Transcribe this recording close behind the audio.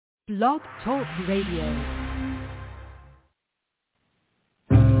Blog Talk Radio.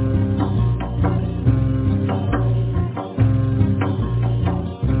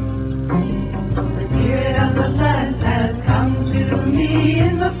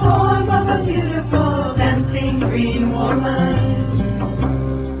 In the form of a beautiful dancing green woman.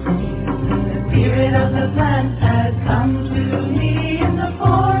 The spirit of the plant has come to me in the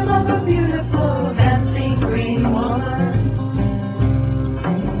form of a beautiful dancing green woman.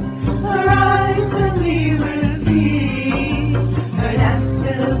 Her eyes fill me with me, her dance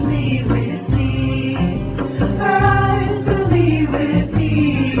fills me with me. Her eyes fill me with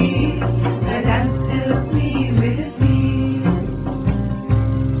me, her dance fills me with me.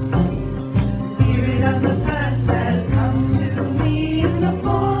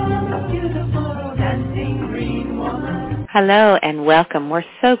 Hello and welcome. We're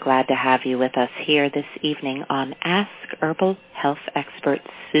so glad to have you with us here this evening on Ask Herbal Health Expert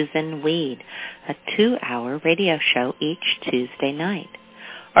Susun Weed, a 2-hour radio show each Tuesday night.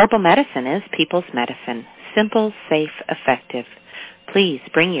 Herbal medicine is people's medicine, simple, safe, effective. Please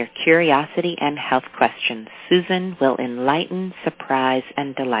bring your curiosity and health questions. Susun will enlighten, surprise,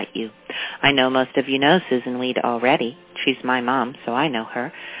 and delight you. I know most of you know Susun Weed already. She's my mom, so I know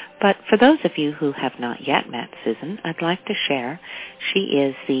her. But for those of you who have not yet met Susun, I'd like to share she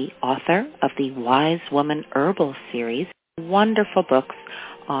is the author of the Wise Woman Herbal series, wonderful books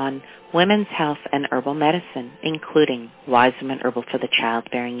on women's health and herbal medicine, including Wise Woman Herbal for the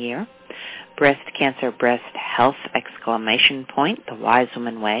Childbearing Year, Breast Cancer Breast Health ! The Wise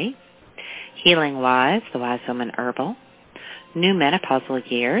Woman Way, Healing Wise, The Wise Woman Herbal, New Menopausal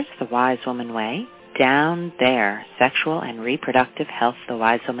Years, The Wise Woman Way, Down There, Sexual and Reproductive Health, The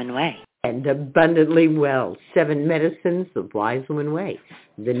Wise Woman Way. And Abundantly Well, 7 Medicines, The Wise Woman Way,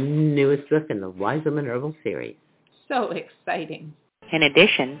 the newest book in the Wise Woman Herbal series. So exciting. In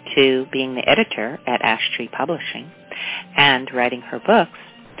addition to being the editor at Ash Tree Publishing and writing her books,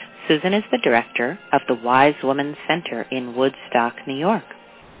 Susun is the director of the Wise Woman Center in Woodstock, New York.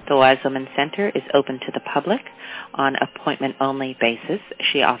 The Wise Woman Center is open to the public on appointment-only basis.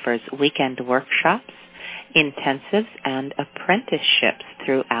 She offers weekend workshops, intensives, and apprenticeships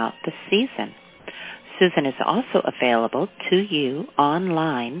throughout the season. Susun is also available to you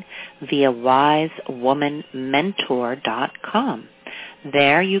online via wisewomanmentor.com.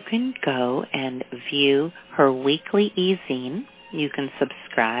 There you can go and view her weekly e-zine. You can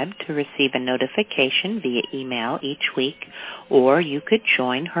subscribe to receive a notification via email each week, or you could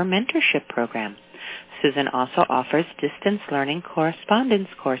join her mentorship program. Susun also offers distance learning correspondence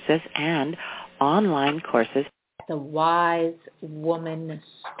courses and online courses. The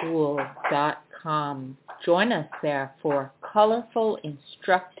wisewomanschool.com. Join us there for colorful,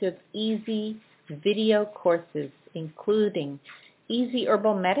 instructive, easy video courses, including Easy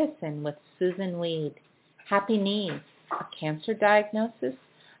Herbal Medicine with Susun Weed, Happy Knees, a cancer diagnosis,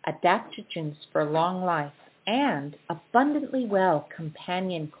 adaptogens for long life, and Abundantly Well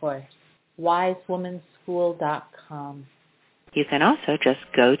companion course, wisewomanschool.com. You can also just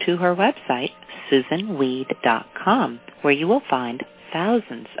go to her website, susunweed.com, where you will find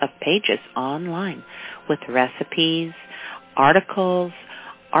thousands of pages online with recipes, articles,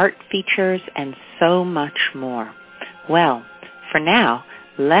 art features, and so much more. Well, for now,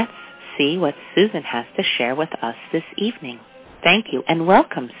 let's see what Susun has to share with us this evening. Thank you, and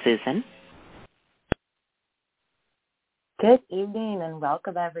welcome, Susun. Good evening, and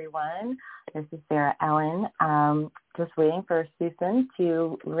welcome, everyone. This is Sarah Ellen. Just waiting for Susun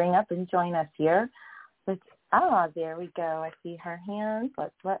to ring up and join us here. There we go. I see her hand.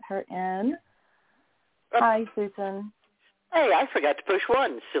 Let's let her in. Hi, Susun. Hey, I forgot to push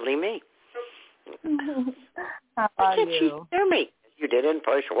 1. Silly me. How Why are can't you? you hear me? You didn't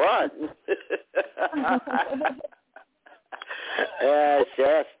push 1.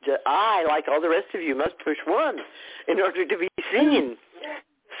 Yes. I, like all the rest of you, must push 1 in order to be seen.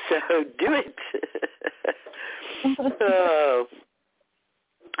 So do it.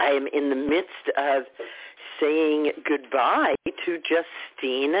 I am in the midst of saying goodbye to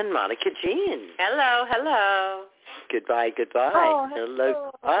Justine and Monica Jean. Hello. Goodbye. Oh,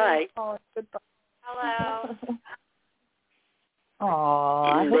 hello. Goodbye. Oh, goodbye. Hello.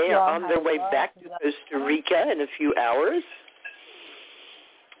 Aww, And they are on their way back to Costa Rica in a few hours,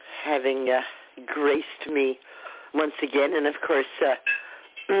 having graced me once again. And, of course,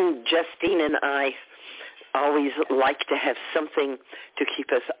 Justine and I always like to have something to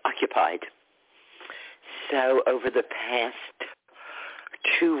keep us occupied. So over the past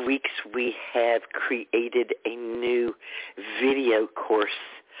 2 weeks, we have created a new video course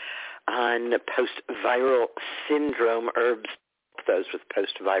on post-viral syndrome herbs, those with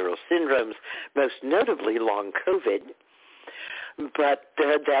post-viral syndromes, most notably long COVID. But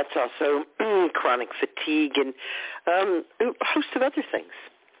that's also chronic fatigue and a host of other things.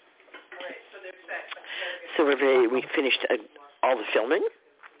 So we finished all the filming,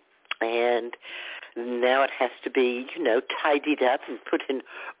 and now it has to be, tidied up and put in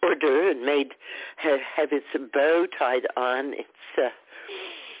order and have its bow tied on its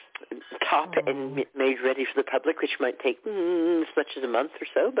top and made ready for the public, which might take as much as a month or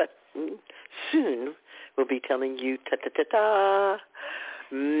so, but soon we'll be telling you ta-ta-ta-ta.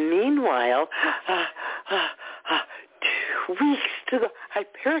 Meanwhile, 2 weeks to the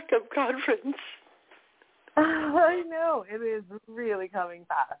Hypericum Conference. I know. It is really coming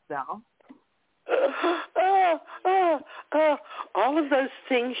fast now. All of those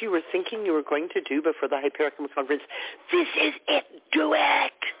things you were thinking you were going to do before the Hypericum Conference, this is it. Do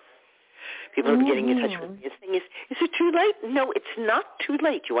it. People are getting in touch with me and saying, is it too late? No, it's not too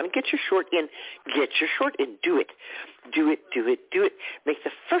late. You want to get your short in, get your short in. Do it. Do it, do it, do it. Make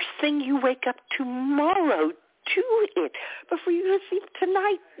the first thing you wake up tomorrow. Do it. Before you go to sleep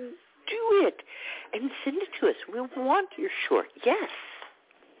tonight, do it. And send it to us. We want your short. Yes.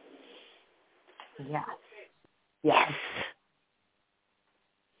 Yes. Yes.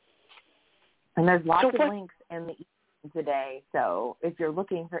 And there's lots of links in the today. So if you're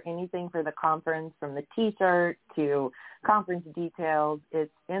looking for anything for the conference, from the T-shirt to conference details,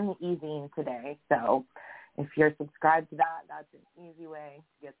 it's in the e-zine today. So if you're subscribed to that, that's an easy way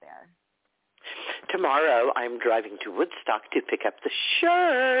to get there. Tomorrow I'm driving to Woodstock to pick up the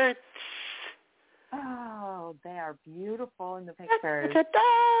shirts. Oh, they are beautiful in the pictures.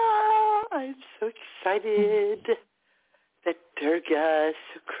 Da-da-da! I'm so excited that Durga is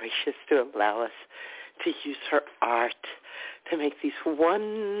so gracious to allow us to use her art to make these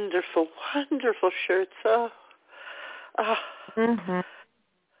wonderful, wonderful shirts.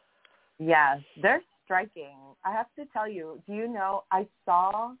 Yes, they're striking. I have to tell you, do you know, I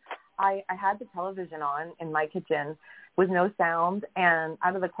had the television on in my kitchen with no sound, and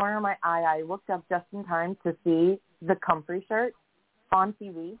out of the corner of my eye, I looked up just in time to see the Comfrey shirt on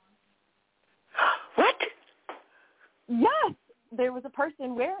TV. What? Yes. There was a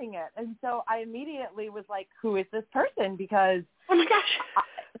person wearing it, and so I immediately was like, who is this person? Because oh my gosh,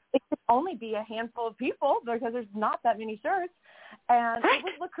 it could only be a handful of people because there's not that many shirts, and it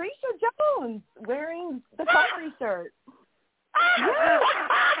was Lucretia Jones wearing the Comfrey shirt. Yes.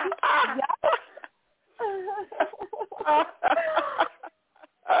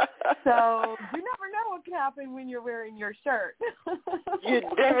 So you never know what can happen when you're wearing your shirt. You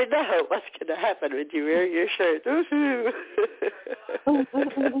never know what's going to happen when you wear your shirt.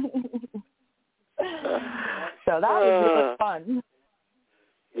 So that was really fun.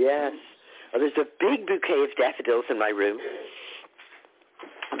 Yes. Well, there's a big bouquet of daffodils in my room.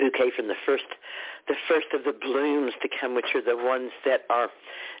 A bouquet from the first of the blooms to come, which are the ones that are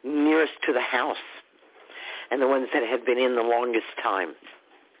nearest to the house and the ones that have been in the longest time.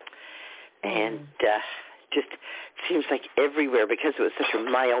 And just seems like everywhere, because it was such a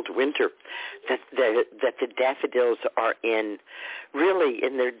mild winter, that the daffodils are in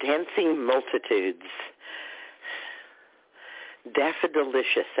their dancing multitudes.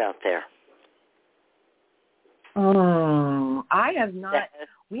 Daffodilicious out there. I have not.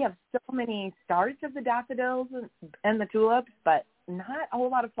 We have so many starts of the daffodils and the tulips, but not a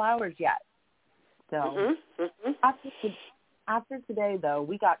whole lot of flowers yet. So after today, though,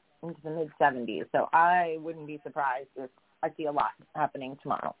 we got into the mid-70s, so I wouldn't be surprised if I see a lot happening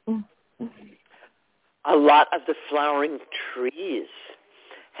tomorrow. A lot of the flowering trees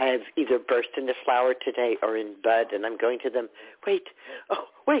have either burst into flower today or in bud, and I'm going to them. Wait,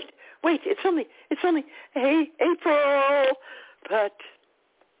 it's only, hey, April. But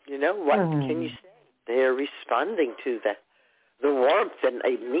you know what can you say? They're responding to the warmth, and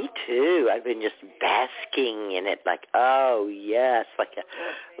me too. I've been just basking in it, like, oh yes, like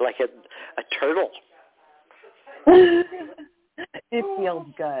a turtle. It feels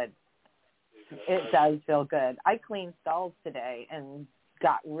good. It does feel good. I cleaned stalls today and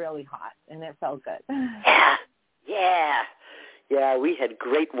got really hot, and it felt good. Yeah, we had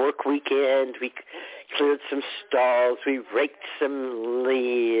great work weekend. We cleared some stalls. We raked some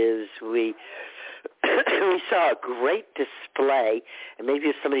leaves. We saw a great display, and maybe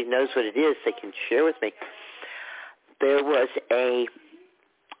if somebody knows what it is, they can share with me. There was a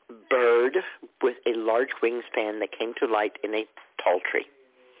bird with a large wingspan that came to light in a tall tree,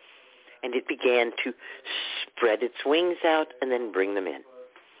 and it began to spread its wings out and then bring them in.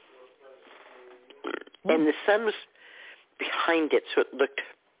 And the sun was behind it, so it looked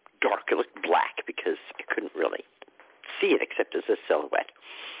dark. It looked black because I couldn't really see it except as a silhouette.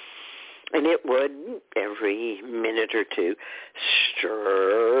 And it would, every minute or two,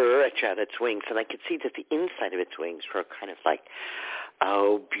 stretch out its wings. And I could see that the inside of its wings were kind of like,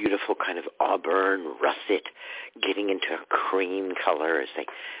 beautiful kind of auburn, russet, getting into a cream color as they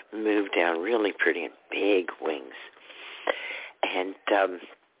moved down, really pretty and big wings. And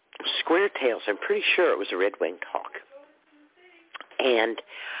square tails, I'm pretty sure it was a red-winged hawk. And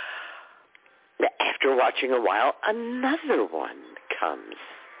after watching a while, another one comes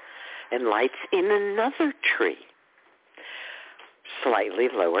and lights in another tree, slightly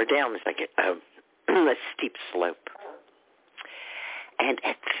lower down. It's like a steep slope. And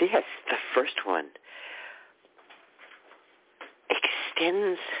at this, the first one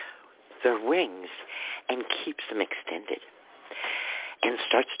extends their wings and keeps them extended and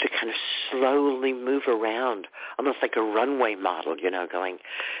starts to kind of slowly move around, almost like a runway model, going,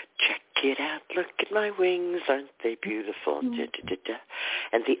 check it out, look at my wings, aren't they beautiful? Da, da, da, da.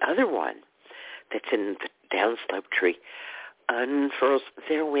 And the other one that's in the downslope tree unfurls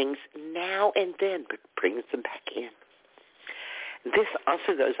their wings now and then, but brings them back in. This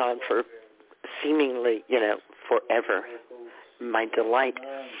also goes on for seemingly, forever, my delight.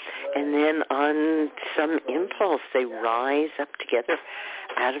 And then on some impulse, they rise up together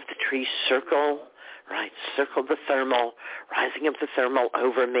out of the tree, circle the thermal, rising up the thermal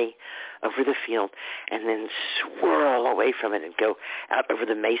over me, over the field, and then swirl away from it and go out over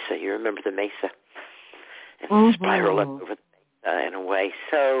the mesa. You remember the mesa? And spiral up over the mesa in a way.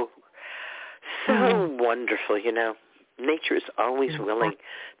 So wonderful, Nature is always willing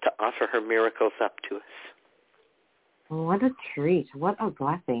to offer her miracles up to us. What a treat. What a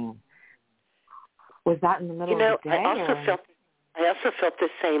blessing. Was that in the middle of the day? I also felt the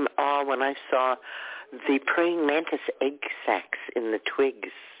same awe when I saw the praying mantis egg sacs in the twigs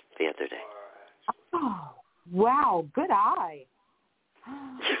the other day. Oh, wow. Good eye.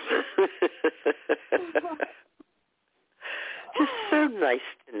 Just so nice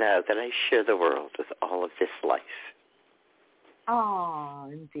to know that I share the world with all of this life. Oh,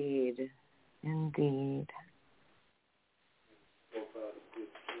 indeed. Indeed.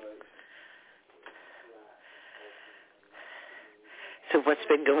 So what's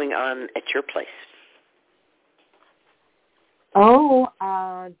been going on at your place?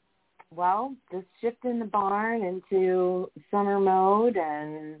 Well, just shifting the barn into summer mode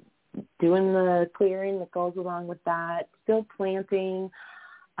and doing the clearing that goes along with that. Still planting.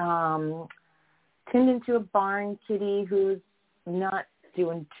 Tending to a barn kitty who's not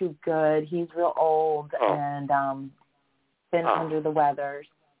doing too good. He's real old and been under the weather.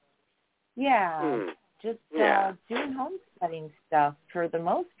 Yeah, just doing homesteading stuff for the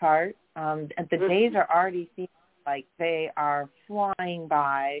most part. And the days are already seeming like they are flying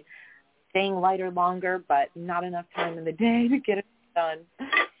by, staying lighter longer, but not enough time in the day to get it done.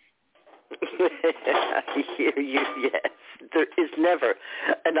 I hear you, yes. There is never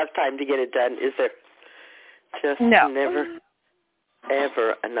enough time to get it done, is there? Just never,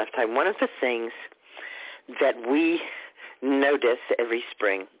 ever enough time. One of the things that we notice every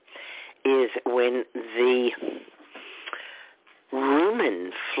spring is when the rumen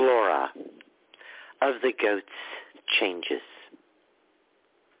flora of the goats changes.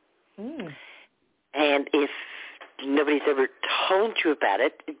 And if nobody's ever told you about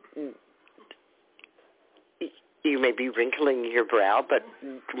it, you may be wrinkling your brow, but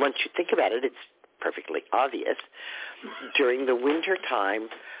once you think about it, it's perfectly obvious. During the winter time,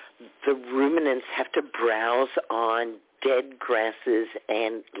 the ruminants have to browse on dead grasses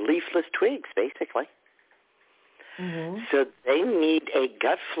and leafless twigs, basically. So they need a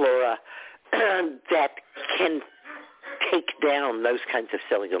gut flora that can take down those kinds of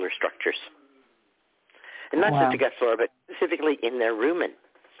cellular structures. And not just a gut flora, but specifically in their rumen.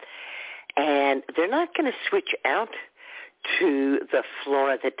 And they're not going to switch out to the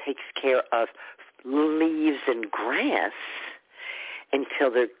flora that takes care of leaves and grass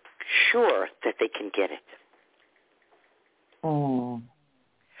until they're sure that they can get it.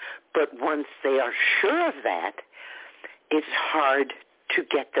 But once they are sure of that, it's hard to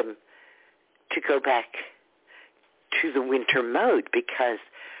get them to go back to the winter mode because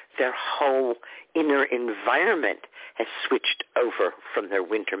their whole inner environment has switched over from their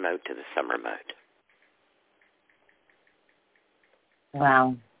winter mode to the summer mode.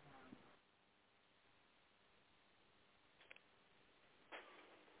 Wow.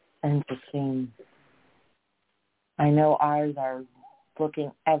 Interesting. I know ours are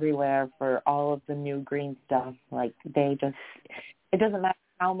looking everywhere for all of the new green stuff. Like it doesn't matter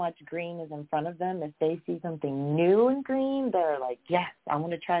how much green is in front of them. If they see something new and green, they're like, yes, I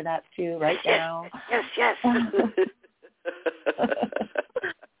want to try that too right now. Yes.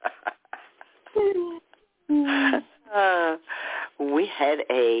 We had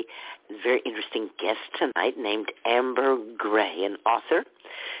a very interesting guest tonight named Amber Gray, an author,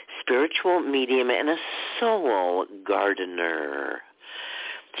 spiritual medium, and a soul gardener.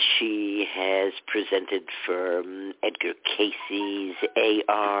 She has presented for Edgar Cayce's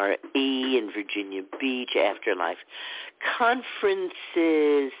A.R.E. in Virginia Beach, Afterlife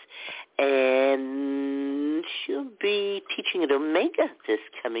Conferences, and she'll be teaching at Omega this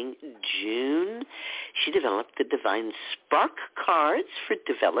coming June. She developed the Divine Spark cards for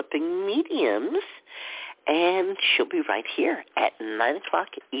developing mediums, and she'll be right here at 9 o'clock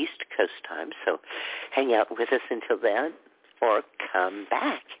East Coast time, so hang out with us until then, or come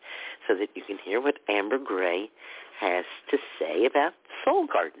back so that you can hear what Amber Gray has to say about soul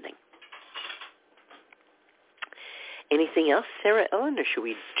gardening. Anything else, Sarah Ellen, or should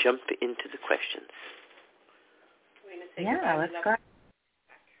we jump into the questions? Yeah, let's go.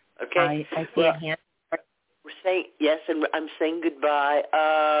 Okay. I see a hand. We're saying yes, and I'm saying goodbye.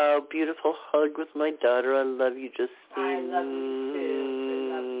 Oh, beautiful hug with my daughter. I love you, Justine. I love you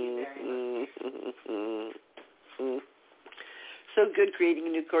too. I love you very much. So good creating a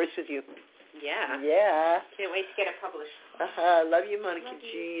new course with you. Yeah. Yeah. Can't wait to get it published. Love you, Monica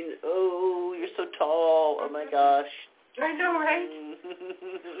Jean. Oh, you're so tall. Oh, my gosh. I know, right?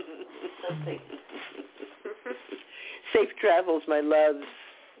 Safe travels, my loves.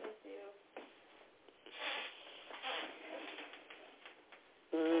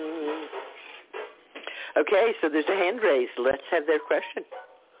 Thank you. Okay, so there's a hand raised. Let's have their question.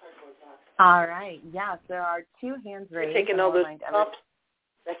 All right. Yes, there are two hands raised. You're taking all those props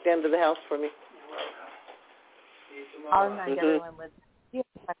back down to the house for me. I'll remind everyone with you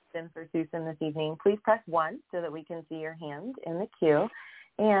have a question for Susan this evening. Please press 1 so that we can see your hand in the queue.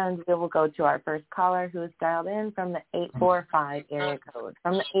 And we will go to our first caller who is dialed in from the 845 area code.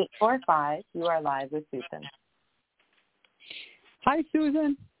 From the 845, you are live with Susan. Hi,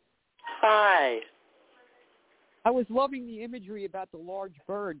 Susan. Hi. I was loving the imagery about the large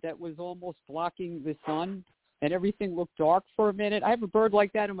bird that was almost blocking the sun, and everything looked dark for a minute. I have a bird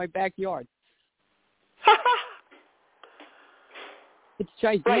like that in my backyard. It's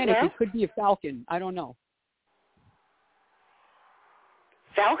gigantic. Right, it could be a falcon. I don't know.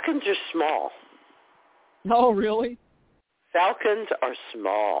 Falcons are small. Oh, really? Falcons are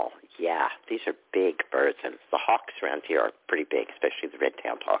small. Yeah, these are big birds, and the hawks around here are pretty big, especially the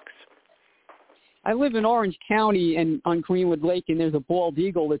red-tailed hawks. I live in Orange County and on Greenwood Lake, and there's a bald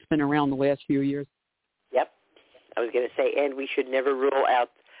eagle that's been around the last few years. Yep. I was going to say, and we should never rule out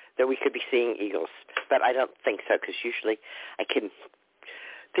that we could be seeing eagles, but I don't think so, because usually I can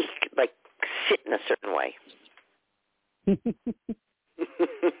sit in a certain way.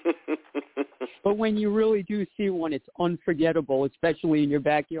 But when you really do see one, it's unforgettable, especially in your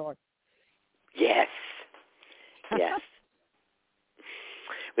backyard. Yes. Yes.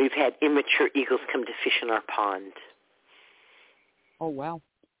 We've had immature eagles come to fish in our pond. Oh, wow.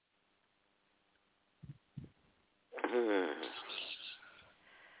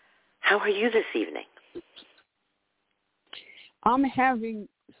 How are you this evening? I'm having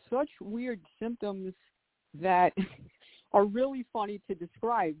such weird symptoms that are really funny to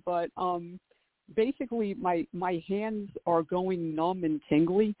describe, but basically my hands are going numb and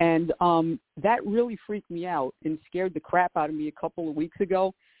tingly, and that really freaked me out and scared the crap out of me a couple of weeks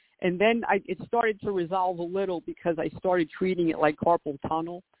ago. And then it started to resolve a little because I started treating it like carpal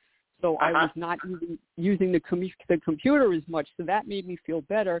tunnel. So I was not even using the computer as much, so that made me feel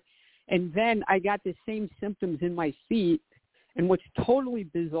better. And then I got the same symptoms in my feet, and what's totally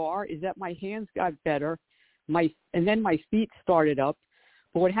bizarre is that my hands got better, and then my feet started up.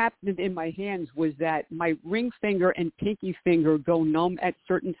 But what happened in my hands was that my ring finger and pinky finger go numb at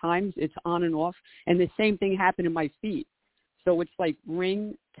certain times. It's on and off. And the same thing happened in my feet. So it's like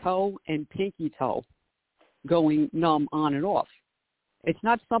ring, toe, and pinky toe going numb on and off. It's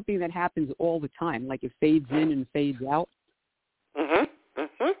not something that happens all the time, like it fades in and fades out.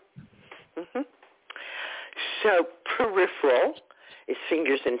 So peripheral is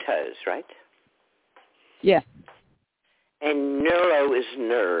fingers and toes, right? Yeah. And neuro is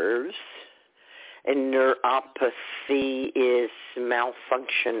nerves, and neuropathy is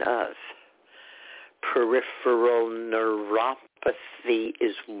malfunction of. Peripheral neuropathy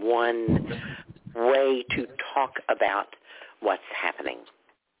is one way to talk about what's happening.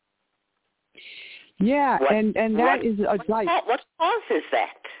 Yeah, and that is a like. What causes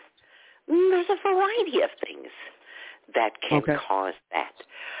that? There's a variety of things that can cause that.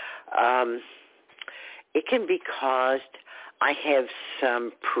 It can be caused I have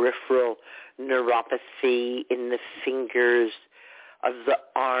some peripheral neuropathy in the fingers of the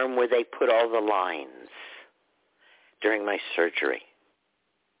arm where they put all the lines during my surgery.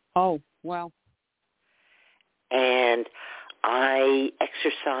 Oh, wow. And I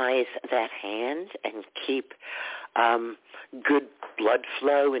exercise that hand and keep good blood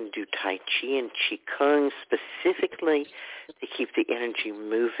flow and do Tai Chi and Qigong specifically to keep the energy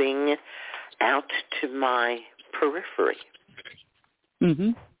moving out to my periphery.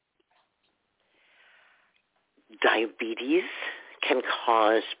 Mm-hmm. Diabetes can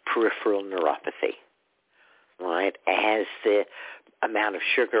cause peripheral neuropathy, right? As the amount of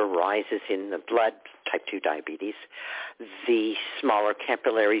sugar rises in the blood, type 2 diabetes, the smaller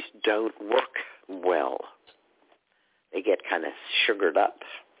capillaries don't work well. They get kind of sugared up.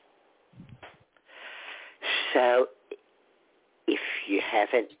 So if you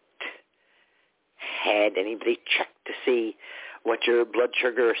haven't had anybody check to see what your blood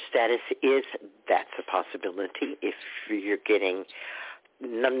sugar status is, that's a possibility if you're getting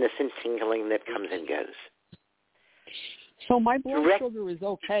numbness and tingling that comes and goes. So my blood sugar is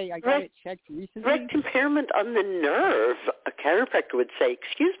okay. I got it checked recently. Direct impairment on the nerve, a chiropractor would say,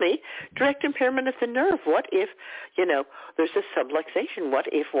 excuse me, direct impairment of the nerve. What if, there's a subluxation? What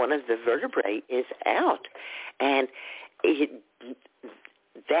if one of the vertebrae is out? And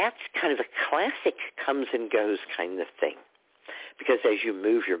that's kind of a classic comes and goes kind of thing. Because as you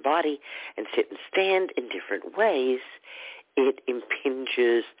move your body and sit and stand in different ways, it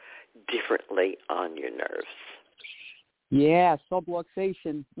impinges differently on your nerves. Yeah,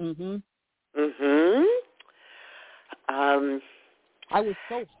 subluxation. Mm-hmm. Mm-hmm. I was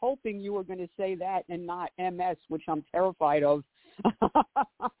so hoping you were going to say that and not MS, which I'm terrified of.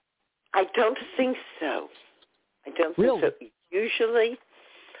 I don't think so. Really? Think so. Usually,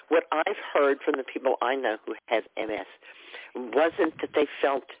 what I've heard from the people I know who have MS wasn't that they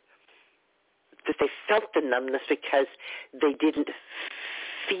felt the numbness because they didn't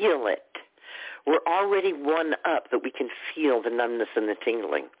feel it. We're already one up that we can feel the numbness and the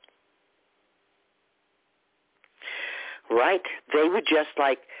tingling. Right? They would just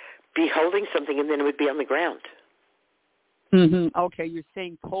be holding something and then it would be on the ground. Mm-hmm. Okay, you're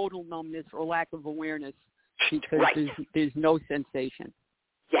saying total numbness or lack of awareness because there's no sensation.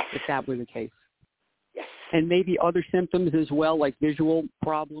 Yes. If that were the case. Yes. And maybe other symptoms as well, like visual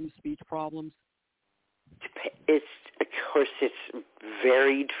problems, speech problems? Of course, it's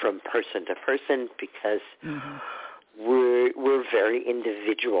varied from person to person because we're very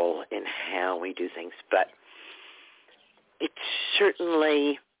individual in how we do things. But it's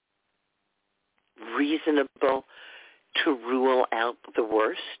certainly reasonable to rule out the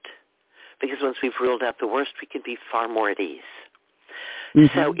worst because once we've ruled out the worst, we can be far more at ease.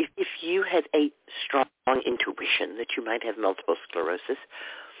 Mm-hmm. So if you have a strong intuition that you might have multiple sclerosis,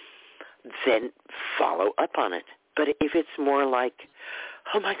 then follow up on it. But if it's more like,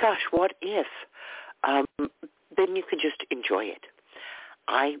 oh my gosh, what if? Then you can just enjoy it.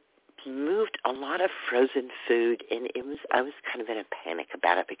 I moved a lot of frozen food, and I was kind of in a panic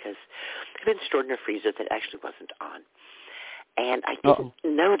about it because it had been stored in a freezer that actually wasn't on. And I didn't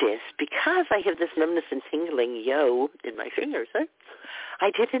notice, because I have this numbness and tingling in my fingers,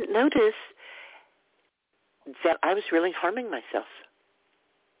 I didn't notice that I was really harming myself.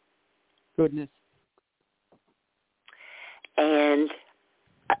 Goodness. And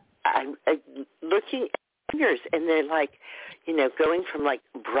I'm looking at fingers, and they're going from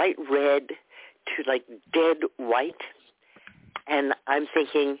bright red to dead white. And I'm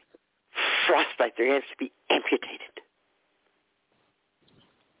thinking, frostbite, they're going to have to be amputated.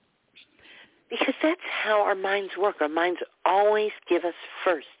 Because that's how our minds work. Our minds always give us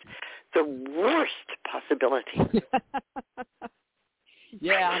first the worst possibility.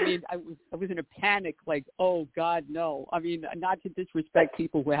 Yeah, I mean, I was in a panic, oh, God, no. I mean, not to disrespect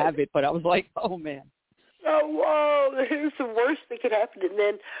people who have it, but I was like, oh, man. Oh, whoa, here's the worst that could happen. And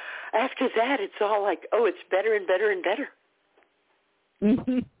then after that, it's all it's better and better and better.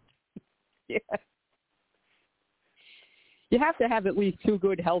 Mm-hmm. Yeah. You have to have at least 2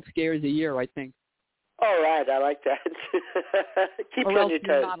 good health scares a year, I think. All right, I like that. Keep you on your toes.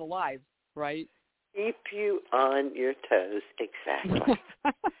 Or else you're not alive, right? Keep you on your toes, exactly.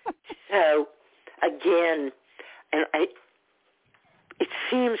 So, again, and it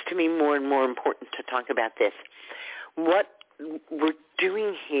seems to me more and more important to talk about this. What we're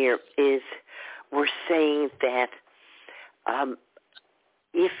doing here is we're saying that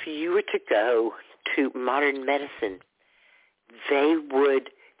if you were to go to modern medicine, they would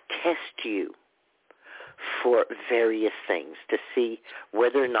test you for various things to see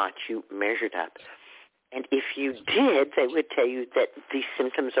whether or not you measured up. And if you did, they would tell you that these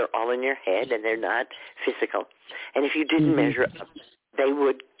symptoms are all in your head and they're not physical. And if you didn't measure up, they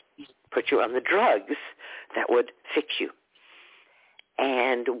would put you on the drugs that would fix you.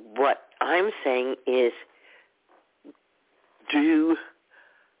 And what I'm saying is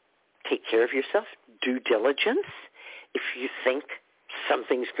take care of yourself, due diligence. If you think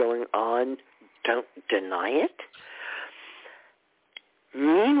something's going on, don't deny it.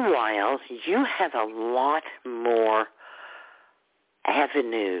 Meanwhile, you have a lot more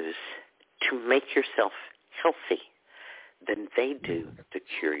avenues to make yourself healthy than they do to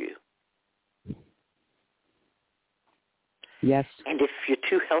cure you. Yes. And if your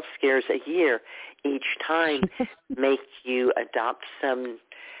 2 health scares a year each time make you adopt some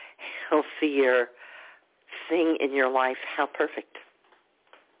healthier thing in your life, how perfect.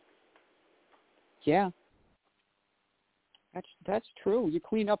 Yeah. That's true. You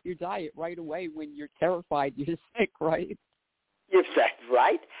clean up your diet right away when you're terrified you're sick, right? Is that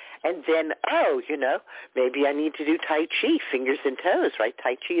right? And then, maybe I need to do Tai Chi, fingers and toes, right?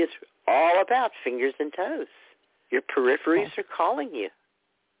 Tai Chi is all about fingers and toes. Your peripheries are calling you.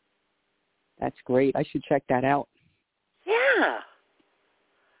 That's great. I should check that out. Yeah.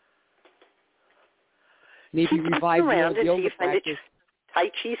 Maybe Keep revive around the and yoga see if you find practice. a Tai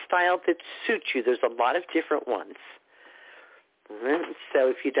Chi style that suits you. There's a lot of different ones. So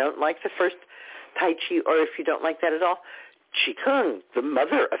if you don't like the first Tai Chi, or if you don't like that at all, Qigong, the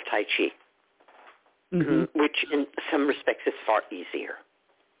mother of Tai Chi, which in some respects is far easier.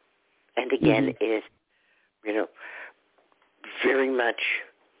 And again, is, very much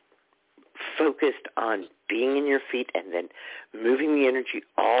focused on being in your feet and then moving the energy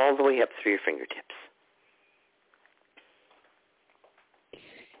all the way up through your fingertips.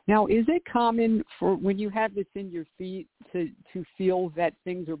 Now, is it common for when you have this in your feet to feel that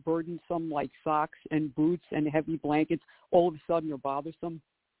things are burdensome, like socks and boots and heavy blankets, all of a sudden are bothersome?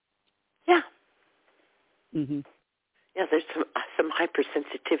 Yeah. Yeah, there's some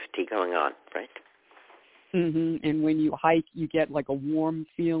hypersensitivity going on, right? And when you hike, you get like a warm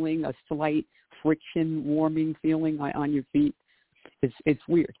feeling, a slight friction, warming feeling on your feet. It's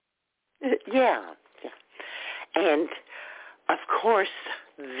weird. Yeah. And, of course,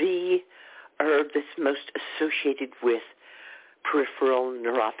 the herb that's most associated with peripheral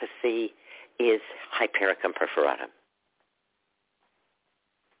neuropathy is Hypericum perforatum.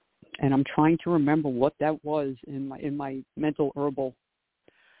 And I'm trying to remember what that was in my mental herbal.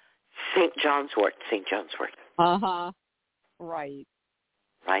 St. John's wort. Right.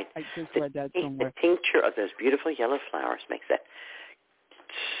 Right. I just read that somewhere. The tincture of those beautiful yellow flowers makes that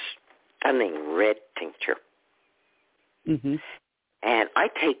stunning red tincture. And I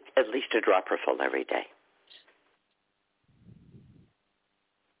take at least a dropper full every day.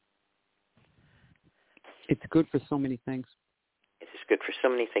 It's good for so many things. It is good for so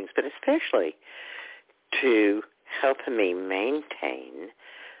many things, but especially to help me maintain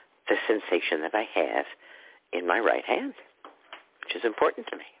the sensation that I have in my right hand, which is important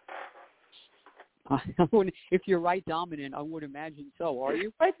to me. If you're right dominant, I would imagine so. Are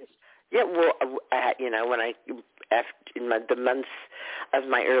you? Right. Yeah, well, when the months of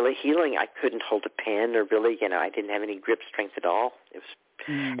my early healing, I couldn't hold a pen or really, I didn't have any grip strength at all. It was,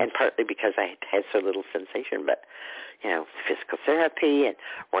 and partly because I had so little sensation, but, physical therapy and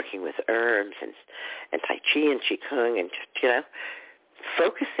working with herbs and Tai Chi and Qigong and just,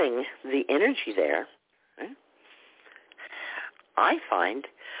 focusing the energy there, right? I find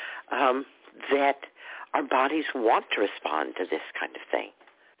that our bodies want to respond to this kind of thing.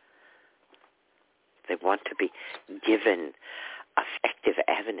 They want to be given effective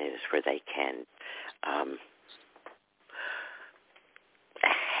avenues where they can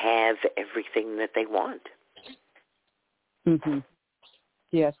have everything that they want.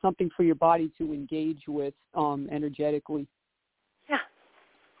 Yeah, something for your body to engage with energetically. Yeah.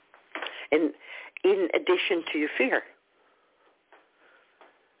 And in addition to your fear.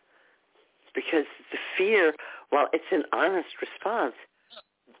 Because the fear, while it's an honest response,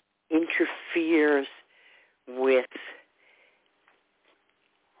 interferes with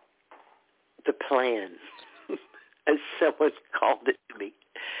the plan, as someone called it to me.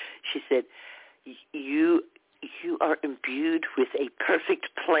 She said, you are imbued with a perfect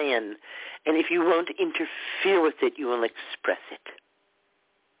plan, and if you won't interfere with it, you will express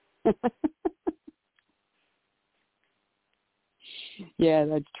it. Yeah,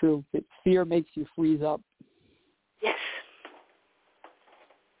 that's true. Fear makes you freeze up. Yes.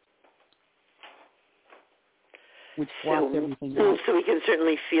 Which blocks everything out. So we can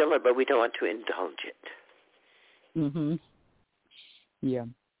certainly feel it, but we don't want to indulge it. Yeah.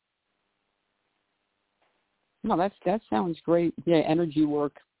 No, that sounds great. Yeah, energy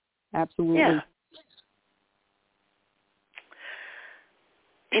work. Absolutely. Yeah.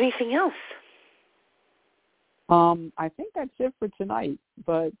 Anything else? I think that's it for tonight.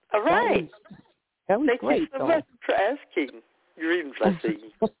 But all right. That was Thank great. you so much for asking. Green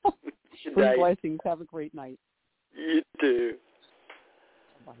blessings. Green blessings. Have a great night. You too.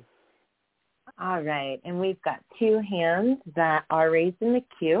 Bye. All right, and we've got 2 hands that are raised in the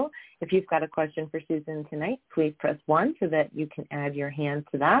queue. If you've got a question for Susan tonight, please press 1 so that you can add your hand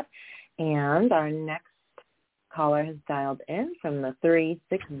to that. And our next caller has dialed in from the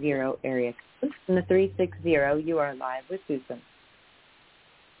 360 area code. From the 360, you are live with Susan.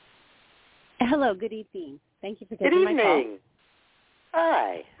 Hello, good evening. Thank you for taking my call. Good evening.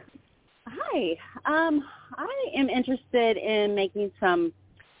 Hi. Hi. I am interested in making some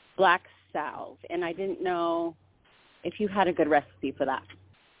black salve, and I didn't know if you had a good recipe for that,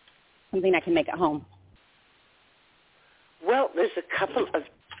 something I can make at home. Well, there's a couple of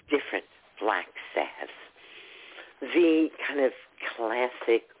different black salves. The kind of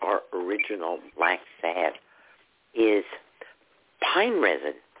classic or original black salve is pine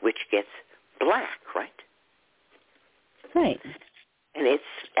resin, which gets black, right? Right. And it's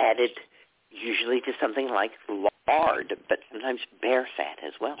added usually to something like lard, but sometimes bear fat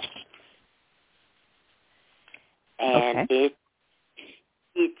as well. And it's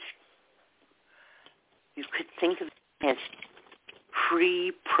you could think of it as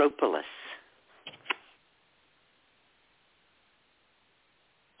pre-propolis.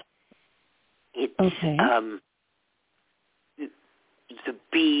 It's the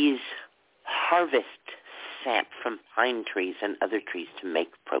bees harvest sap from pine trees and other trees to make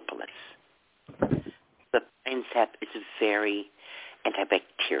propolis. The pine sap is very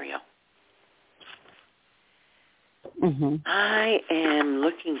antibacterial. Mm-hmm. I am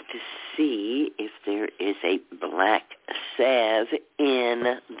looking to see if there is a black salve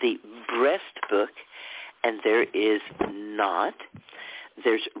in the breast book, and there is not.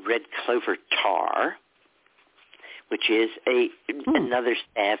 There's red clover tar, which is another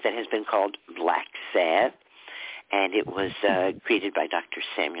salve that has been called black salve, and it was created by Dr.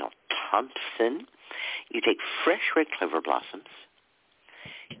 Samuel Thompson. You take fresh red clover blossoms,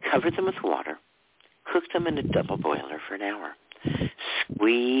 cover them with water, cook them in a double boiler for an hour,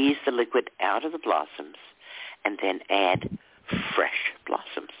 squeeze the liquid out of the blossoms, and then add fresh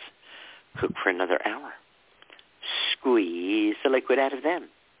blossoms. Cook for another hour. Squeeze the liquid out of them.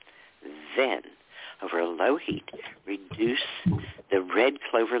 Then, over a low heat, reduce the red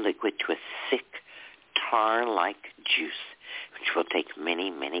clover liquid to a thick, tar-like juice, which will take many,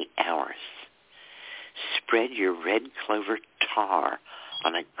 many hours. Spread your red clover tar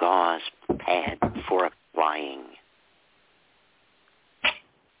on a gauze pad before applying.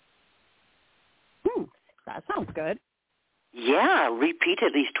 That sounds good. Yeah, repeat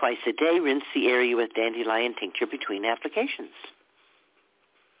at least twice a day. Rinse the area with dandelion tincture between applications.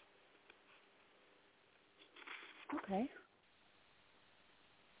 Okay.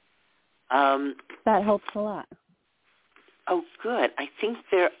 That helps a lot. Oh, good. I think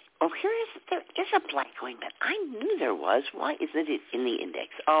there is a black ointment. I knew there was. Why isn't it in the index?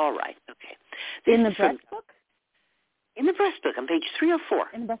 All right. Okay. In the breast book? In the breast book on page 304.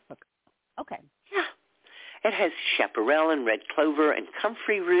 In the breast book. Okay. Yeah. It has chaparral and red clover and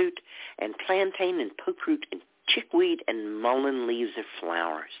comfrey root and plantain and poke root and chickweed and mullein leaves or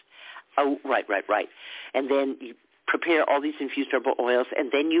flowers. Oh, right. And then you prepare all these infused herbal oils,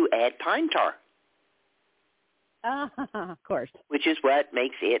 and then you add pine tar. Of course. Which is what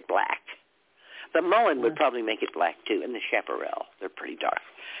makes it black. The mullein would probably make it black, too, and the chaparral. They're pretty dark.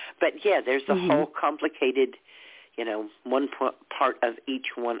 But, yeah, there's the whole complicated, one part of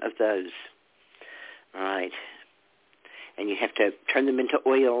each one of those. Right. And you have to turn them into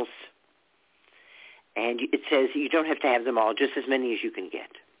oils. And it says you don't have to have them all, just as many as you can get.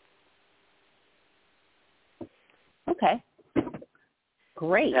 Okay.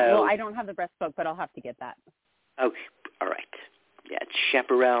 Great. So, well, I don't have the breast book, but I'll have to get that. Okay. All right. Yeah, it's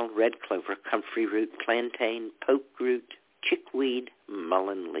chaparral, red clover, comfrey root, plantain, poke root, chickweed,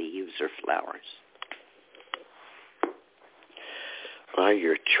 mullein leaves, or flowers. Are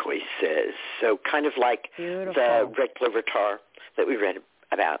your choices. So kind of like the red clover tar that we read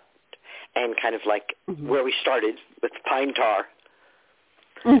about, and kind of like where we started with pine tar,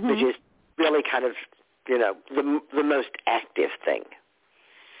 which is really kind of, the most active thing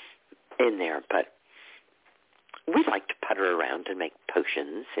in there. But we like to putter around and make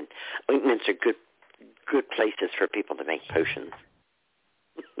potions, and ointments are good places for people to make potions.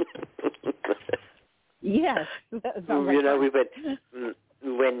 Yes. We would,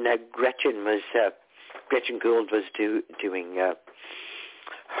 when Gretchen was Gretchen Gould was doing her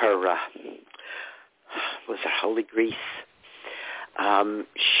was it Holy Grease.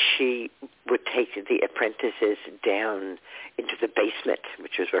 She would take the apprentices down into the basement,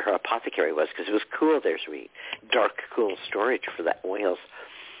 which was where her apothecary was, because it was cool. There's really dark, cool storage for the oils.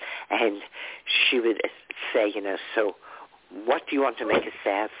 And she would say, so what do you want to make a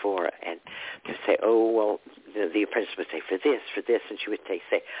salve for? And to say, oh, well, the apprentice would say, for this. And she would say,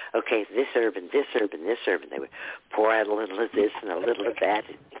 okay, this herb and this herb and this herb. And they would pour out a little of this and a little of that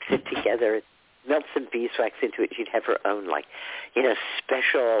and mix it together, melt some beeswax into it. She'd have her own,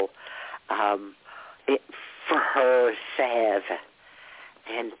 special for her salve.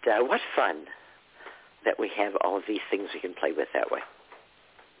 And what fun that we have all of these things we can play with that way.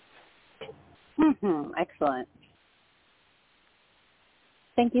 Excellent.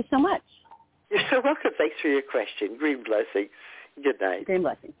 Thank you so much. You're so welcome. Thanks for your question. Green blessings. Good night. Green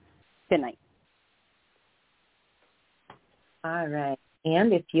blessings. Good night. All right.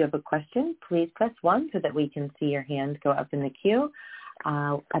 And if you have a question, please press 1 so that we can see your hand go up in the queue.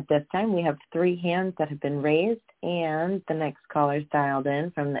 At this time, we have 3 hands that have been raised, and the next caller's dialed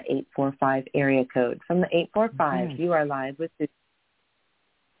in from the 845 area code. From the 845, you are live with Susan.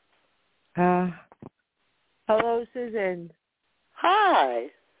 Hello, Susan. Hi.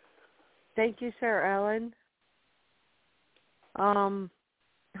 Thank you, Sarah Ellen.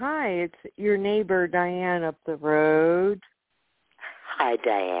 Hi, it's your neighbor, Diane, up the road. Hi,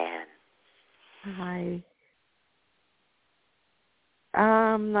 Diane. Hi.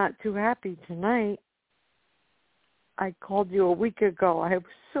 I'm not too happy tonight. I called you a week ago. I was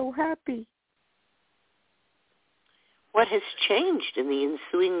so happy. What has changed in the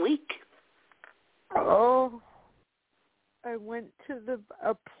ensuing week? Oh, I went to the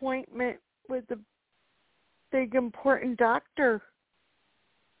appointment with the big, important doctor.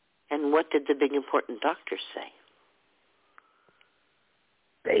 And what did the big, important doctor say?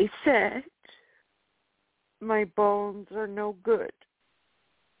 They said my bones are no good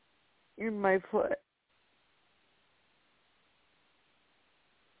in my foot.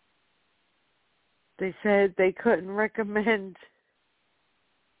 They said they couldn't recommend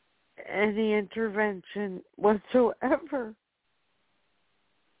any intervention whatsoever.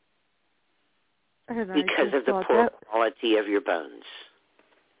 And because of the poor quality of your bones.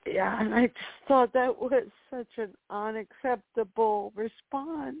 Yeah, and I just thought that was such an unacceptable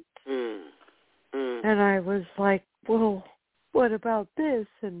response. And I was like, well, what about this?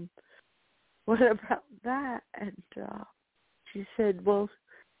 And what about that? And she said, well,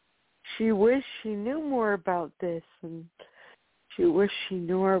 she wished she knew more about this, and she wished she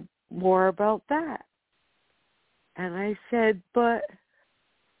knew more about that. And I said, but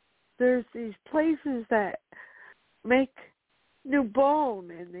there's these places that make new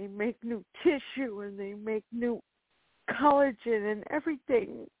bone, and they make new tissue, and they make new collagen and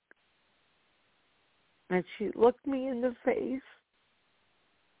everything. And she looked me in the face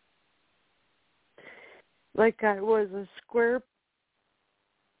like I was a square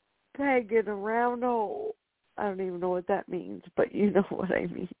peg in a round hole. I don't even know what that means, but you know what I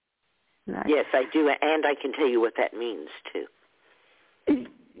mean. Yes, I do, and I can tell you what that means, too.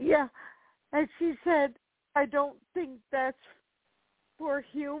 Yeah, and she said, I don't think that's for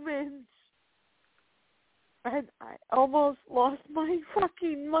humans. And I almost lost my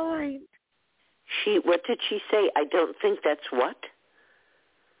fucking mind. What did she say? I don't think that's what?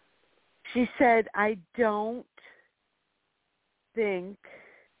 She said, I don't think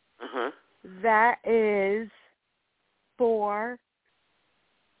that is for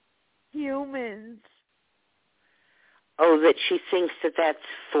humans. Oh, that she thinks that that's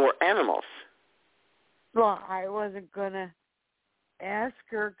for animals. Well, I wasn't going to ask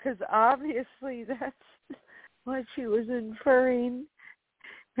her because obviously that's what she was inferring.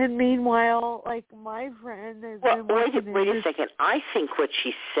 And meanwhile, like my friend has been wait a second. I think what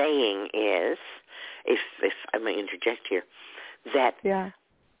she's saying is, if I may interject here, that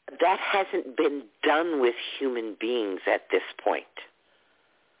that hasn't been done with human beings at this point.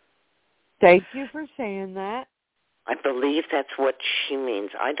 Thank you for saying that. I believe that's what she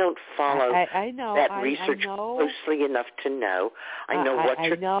means. I don't follow that research closely enough to know. I know what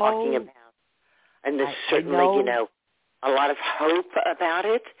you're talking about. And there's certainly, a lot of hope about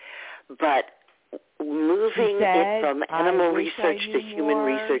it. But moving it from animal research to human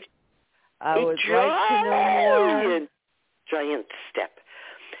research, I would like to know more. Giant step.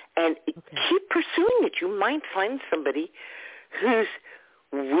 And keep pursuing it. You might find somebody who's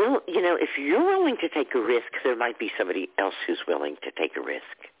if you're willing to take a risk, there might be somebody else who's willing to take a risk.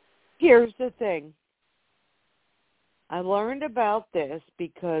 Here's the thing. I learned about this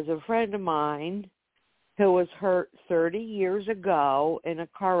because a friend of mine who was hurt 30 years ago in a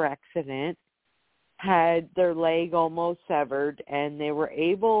car accident, had their leg almost severed, and they were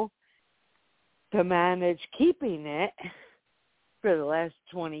able to manage keeping it for the last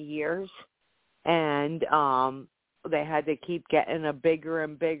 20 years. And they had to keep getting a bigger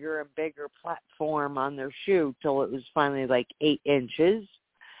and bigger and bigger platform on their shoe till it was finally like 8 inches.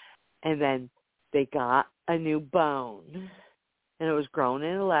 And then they got a new bone, and it was grown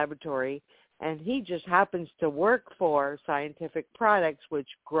in a laboratory. And he just happens to work for Scientific Products, which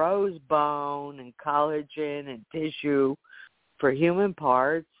grows bone and collagen and tissue for human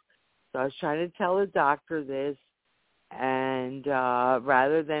parts. So I was trying to tell the doctor this, and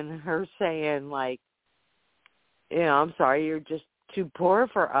rather than her saying, like, I'm sorry, you're just too poor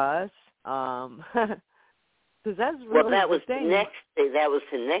for us, because that's really well, that was the thing. That was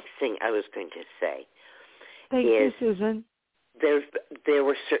the next thing I was going to say. Thank you, Susan. There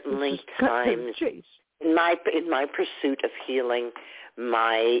were certainly times in my pursuit of healing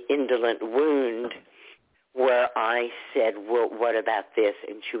my indolent wound where I said, "Well, what about this?"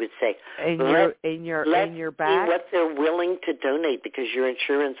 And she would say, "In your back, see what they're willing to donate because your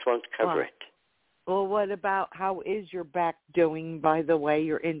insurance won't cover it." Well, what about how is your back doing? By the way,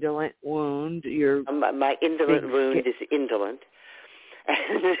 your indolent wound. My indolent wound is indolent.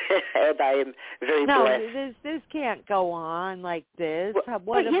 And I am very blessed. No, this can't go on like this.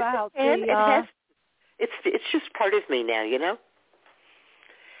 What about it's just part of me now,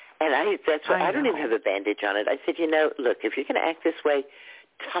 And that's why I don't even have a bandage on it. I said, look, if you're going to act this way,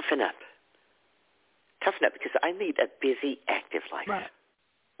 toughen up. Toughen up, because I lead a busy, active life. Right.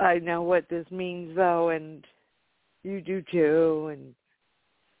 I know what this means, though, and you do too, and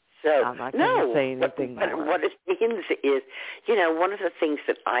so, I'm not going to say anything more. What it means is, one of the things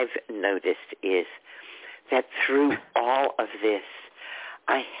that I've noticed is that through all of this,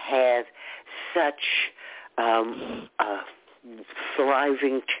 I have such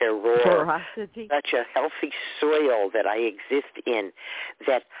thriving terroir, such a healthy soil that I exist in,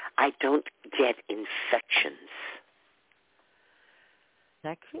 that I don't get infections.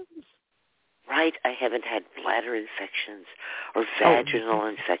 Infections? Right, I haven't had bladder infections or vaginal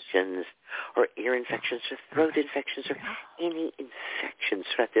infections or ear infections or throat infections or any infections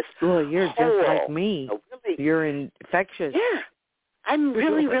throughout this. Well, you're just like me. Really, you're infectious. Yeah, I'm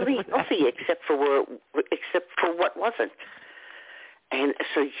really, really healthy, except for what wasn't. And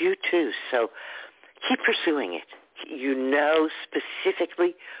so you too. So keep pursuing it. You know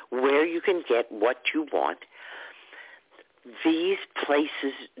specifically where you can get what you want. These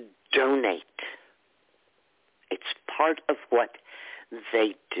places donate. It's part of what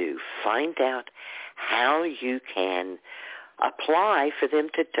they do. Find out how you can apply for them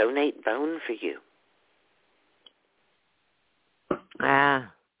to donate bone for you.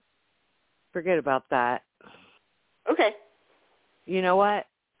 Forget about that. Okay. You know what?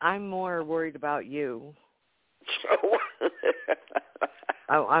 I'm more worried about you.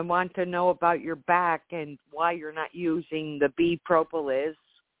 I want to know about your back and why you're not using the bee propolis,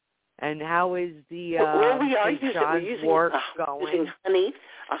 and how is the using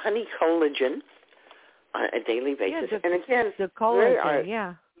a honey collagen on a daily basis. Yeah, and again, the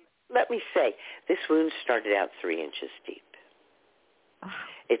collagen, let me say, this wound started out 3 inches deep.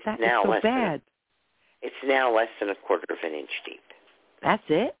 It's that now is so less bad. It's now less than 1/4 of an inch deep. That's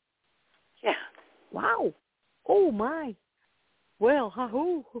it? Yeah. Wow. Oh my. Well, ha.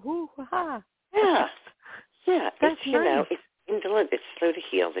 Yeah. That's nice. It's indolent. It's slow to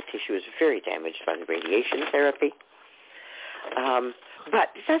heal. The tissue is very damaged by the radiation therapy. But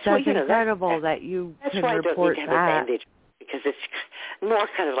that's incredible that you can report that. That's why I don't need to have a bandage, because it's more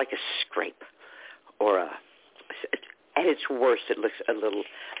kind of like a scrape or at its worst, it looks a little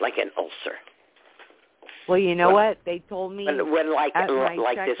like an ulcer. Well, you know what? They told me when like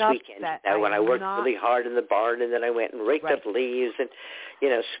this weekend, when I worked really hard in the barn, and then I went and raked up leaves and,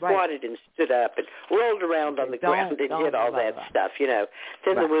 squatted and stood up and rolled around on the ground and did all that stuff,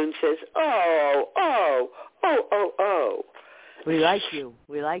 Then the wound says, oh. We like you.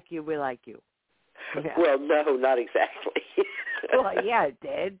 We like you. We like you. Yeah. Well, no, not exactly. Well, yeah, it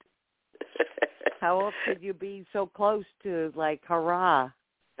did. How else could you be so close to, like, hurrah?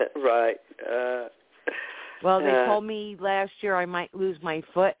 Right. Well, they told me last year I might lose my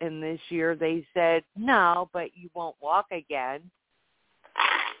foot, and this year they said, no, but you won't walk again.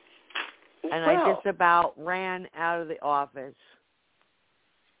 And I just about ran out of the office.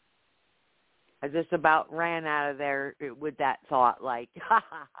 I just about ran out of there with that thought, like, ha,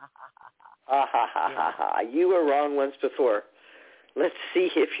 ha, ha, ha, ha. You were wrong once before. Let's see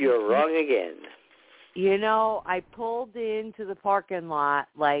if you're wrong again. I pulled into the parking lot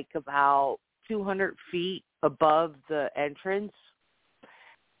like about 200 feet above the entrance.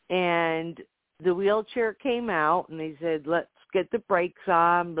 And the wheelchair came out, and they said, let's get the brakes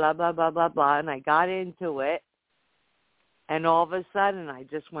on, blah, blah, blah, blah, blah. And I got into it. And all of a sudden, I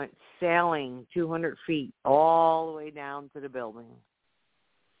just went sailing 200 feet all the way down to the building.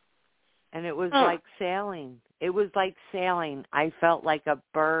 And it was like sailing. It was like sailing. I felt like a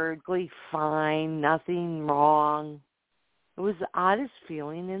bird, fine, nothing wrong. It was the oddest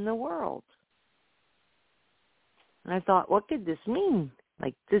feeling in the world. And I thought, what could this mean?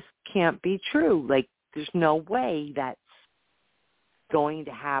 Like, this can't be true. Like, there's no way that's going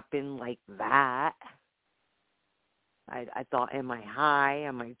to happen like that. I thought, am I high?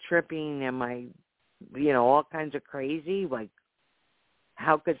 Am I tripping? Am I, all kinds of crazy? Like,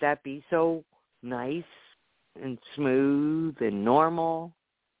 how could that be so nice and smooth and normal?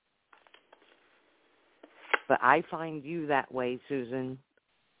 But I find you that way, Susan.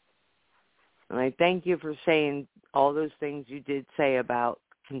 And I thank you for saying all those things you did say about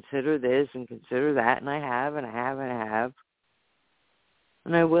consider this and consider that, and I have, and I have, and I have.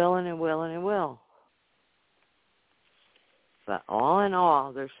 And I will, and I will, and I will. But all in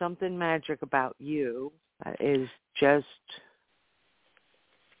all, there's something magic about you that is just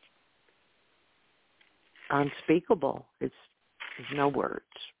unspeakable. There's no words.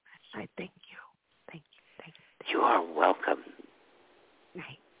 I thank you. Thank you. Thank you. You are welcome.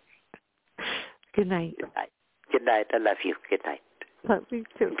 Night. Good night. Good night. Good night. I love you. Good night. Love you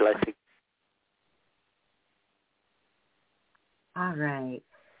too. Blessings. All right.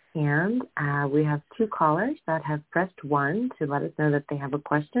 And we have 2 callers that have pressed 1 to let us know that they have a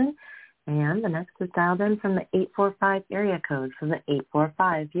question. And the next is dialed in from the 845 area code. From the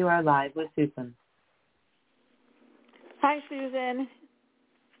 845, you are live with Susan. Hi, Susan.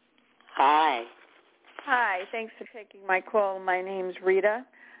 Hi. Hi. Thanks for taking my call. My name's Rita.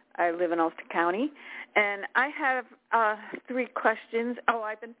 I live in Ulster County. And I have 3 questions.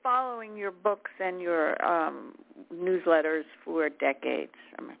 I've been following your books and your newsletters for decades.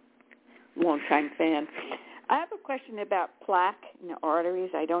 I'm a long-time fan. I have a question about plaque in the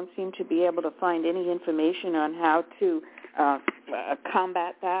arteries. I don't seem to be able to find any information on how to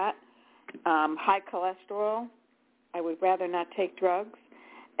combat that. High cholesterol. I would rather not take drugs.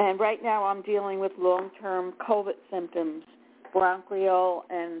 And right now I'm dealing with long-term COVID symptoms, bronchial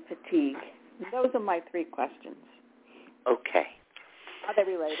and fatigue. Those are my 3 questions. Okay. Are they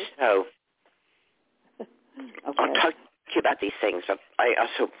related? So, Okay. I'll talk to you about these things, but I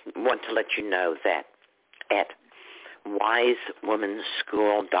also want to let you know that at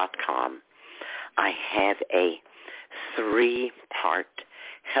wisewomenschool.com, I have a 3-part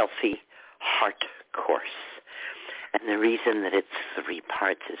healthy heart course. And the reason that it's 3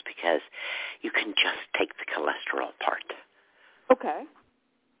 parts is because you can just take the cholesterol part. Okay.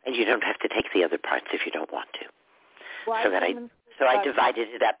 And you don't have to take the other parts if you don't want to. Why So I divided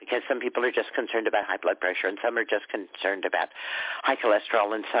it up because some people are just concerned about high blood pressure and some are just concerned about high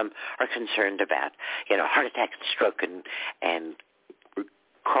cholesterol and some are concerned about, heart attack and stroke and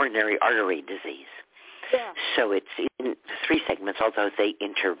coronary artery disease. Yeah. So it's in 3 segments, although they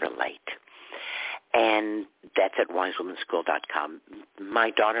interrelate. And that's at wisewomenschool.com.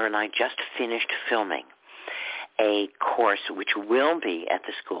 My daughter and I just finished filming a course which will be at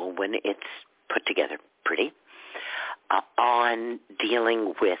the school when it's put together pretty, on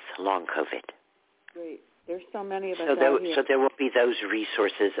dealing with long COVID. Great. There's so many of us out here. So there will be those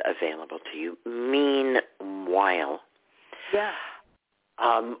resources available to you. Meanwhile,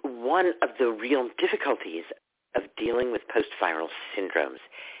 one of the real difficulties of dealing with post-viral syndromes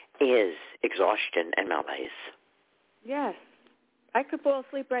is exhaustion and malaise. Yes. I could fall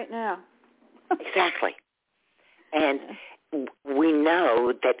asleep right now. Exactly. And we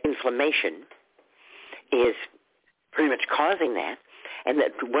know that inflammation is pretty much causing that, and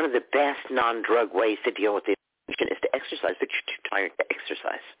that one of the best non-drug ways to deal with the inflammation is to exercise, but you're too tired to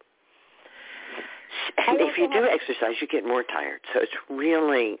exercise. And if you do exercise, you get more tired. So it's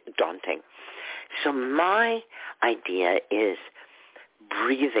really daunting. So my idea is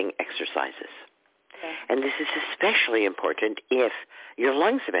breathing exercises. Yeah. And this is especially important if your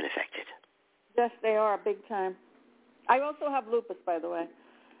lungs have been affected. Yes, they are, big time. I also have lupus, by the way.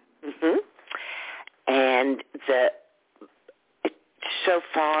 Mm-hmm. And so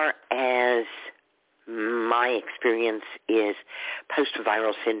far as my experience is,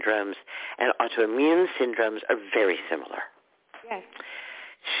 post-viral syndromes and autoimmune syndromes are very similar. Yes.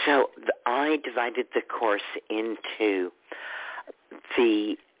 So I divided the course into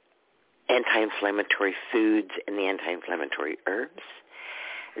the anti-inflammatory foods and the anti-inflammatory herbs,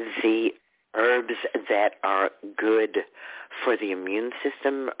 the herbs that are good for the immune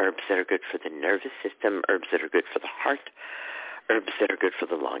system, herbs that are good for the nervous system, herbs that are good for the heart, herbs that are good for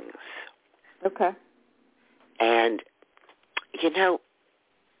the lungs. Okay. And, you know,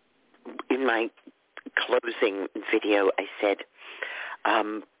 in my closing video, I said,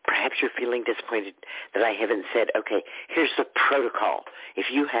 perhaps you're feeling disappointed that I haven't said, okay, here's the protocol.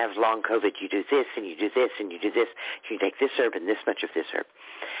 If you have long COVID, you do this, and you do this, and you do this. You take this herb and this much of this herb.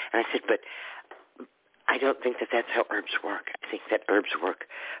 And I said, but I don't think that that's how herbs work. I think that herbs work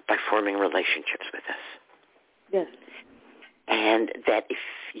by forming relationships with us. Yes. And that if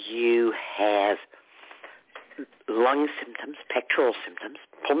you have lung symptoms, pectoral symptoms,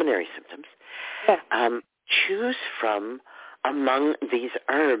 pulmonary symptoms, yes. Choose from among these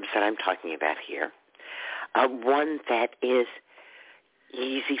herbs that I'm talking about here, one that is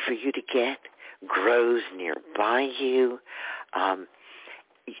easy for you to get, grows nearby you,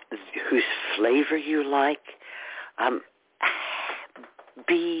 whose flavor you like,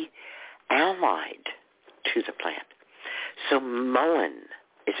 be allied to the plant. So mullein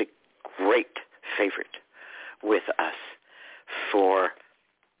is a great favorite with us for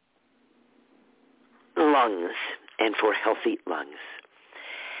lungs and for healthy lungs.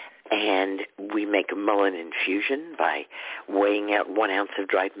 And we make a mullein infusion by weighing out 1 ounce of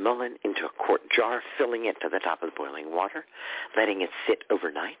dried mullein into a quart jar, filling it to the top of the boiling water, letting it sit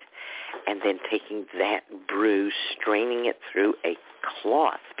overnight, and then taking that brew, straining it through a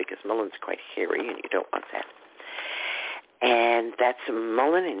cloth, because mullein's quite hairy and you don't want that. And that's a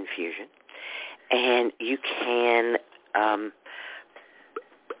mullein infusion. And you can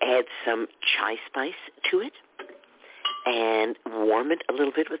add some chai spice to it and warm it a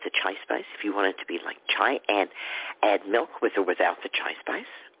little bit with the chai spice if you want it to be like chai, and add milk with or without the chai spice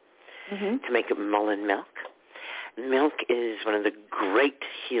to make it mullein milk. Milk is one of the great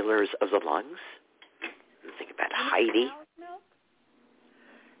healers of the lungs. Think about Heidi.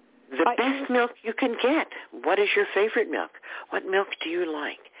 The best milk you can get. What is your favorite milk? What milk do you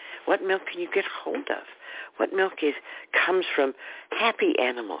like? What milk can you get hold of? What milk comes from happy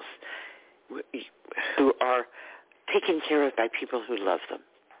animals who are taken care of by people who love them?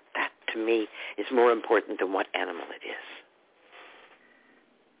 That, to me, is more important than what animal it is.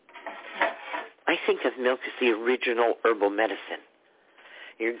 I think of milk as the original herbal medicine.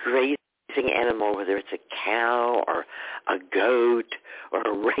 Your grazing animal, whether it's a cow or a goat or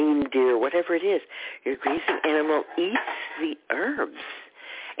a reindeer, whatever it is, your grazing animal eats the herbs.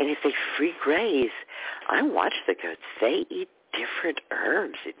 And if they free graze, I watch the goats. They eat different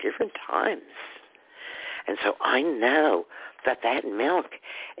herbs at different times. And so I know that milk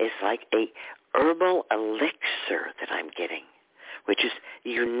is like a herbal elixir that I'm getting, which is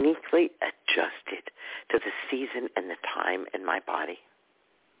uniquely adjusted to the season and the time in my body.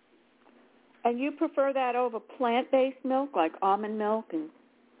 And you prefer that over plant-based milk, like almond milk? And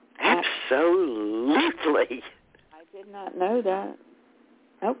Absolutely. I did not know that.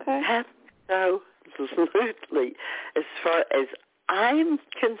 Okay. Absolutely. As far as I'm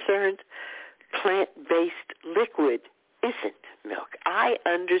concerned, plant-based liquid isn't milk. I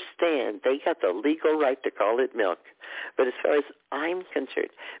understand they got the legal right to call it milk. But as far as I'm concerned,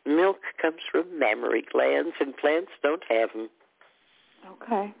 milk comes from mammary glands, and plants don't have them.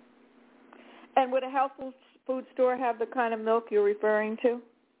 Okay. And would a health food store have the kind of milk you're referring to?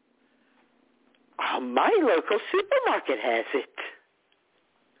 My local supermarket has it.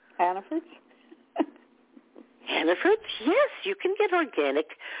 Hannaford's? Hannaford's? Yes, you can get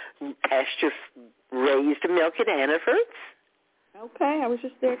organic pasture-raised milk at Hannaford's. Okay, I was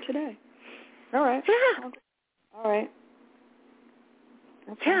just there today. All right. Yeah. Okay. All right.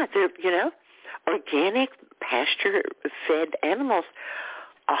 Okay. Yeah, they're, organic pasture-fed animals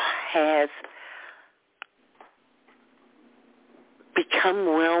have become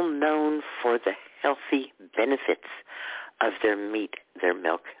well known for the healthy benefits of their meat, their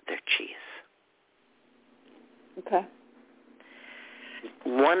milk, their cheese. Okay.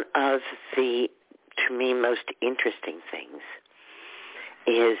 One of the, to me, most interesting things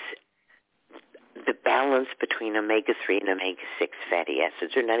is the balance between omega-3 and omega-6 fatty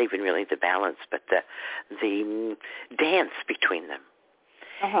acids, or not even really the balance, but the dance between them.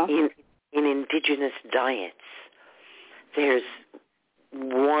 Uh-huh. In indigenous diets, there's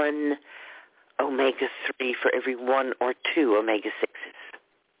one omega-3 for every 1 or 2 omega-6s.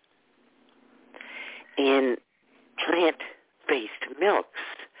 In plant-based milks,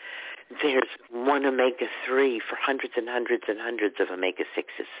 there's 1 omega-3 for hundreds and hundreds and hundreds of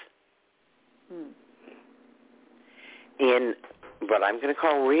omega-6s. In what I'm going to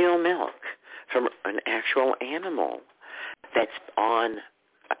call real milk from an actual animal that's on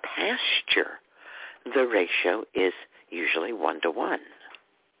a pasture, the ratio is usually 1-to-1.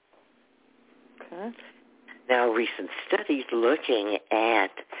 Okay. Now, recent studies looking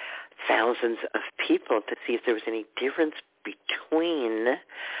at thousands of people to see if there was any difference between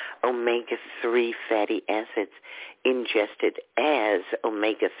omega-3 fatty acids ingested as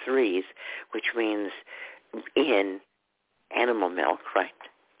omega-3s, which means in animal milk, right?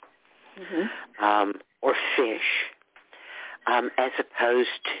 Mm-hmm. Or fish, as opposed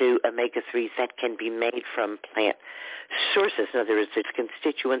to omega-3s that can be made from plant sources. In other words, there's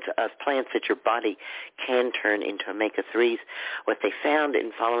constituents of plants that your body can turn into omega-3s. What they found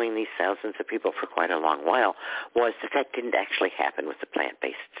in following these thousands of people for quite a long while was that didn't actually happen with the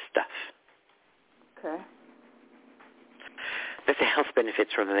plant-based stuff. Okay. But the health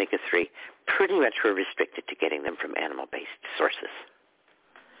benefits from omega-3 pretty much were restricted to getting them from animal-based sources.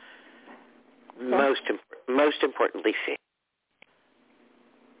 Okay. Most importantly, fish.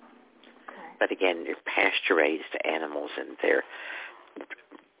 But again, they're pasture-raised animals, and they're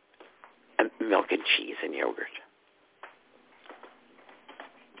milk and cheese and yogurt.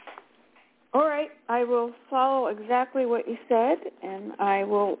 All right, I will follow exactly what you said, and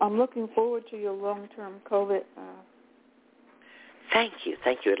I'm looking forward to your long-term COVID. Thank you.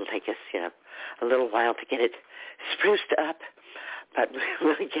 It'll take us, a little while to get it spruced up, but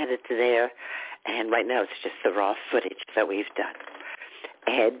we'll get it there. And right now, it's just the raw footage that we've done.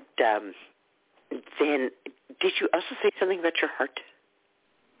 And then, did you also say something about your heart?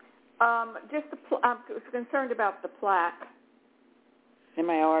 I was concerned about the plaque in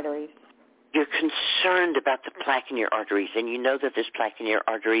my arteries. You're concerned about the plaque in your arteries, and you know that there's plaque in your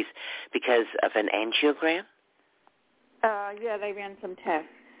arteries because of an angiogram? Yeah, they ran some tests.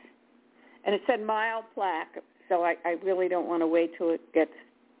 And it said mild plaque, so I really don't want to wait till it gets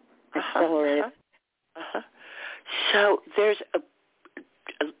accelerated. So there's a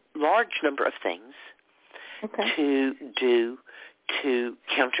large number of things to do to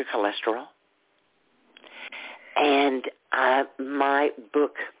counter cholesterol. And my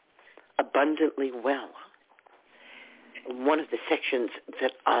book, Abundantly Well, one of the sections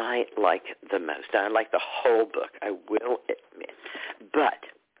that I like the most, I like the whole book, I will admit, but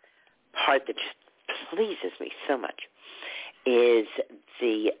part that just pleases me so much is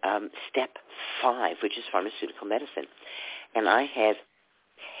the step 5, which is pharmaceutical medicine. And I have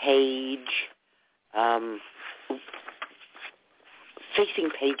facing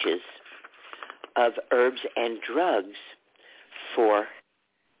pages of herbs and drugs for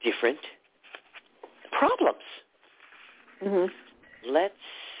different problems. Mm-hmm. Let's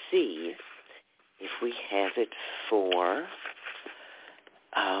see if we have it for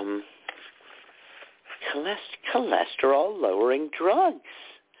cholesterol-lowering drugs,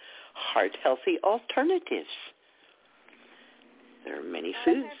 heart-healthy alternatives. There are many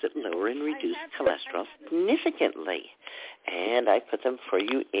foods that lower and reduce cholesterol significantly, and I put them for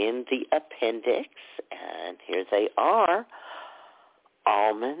you in the appendix, and here they are.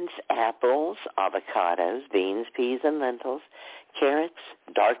 Almonds, apples, avocados, beans, peas, and lentils, carrots,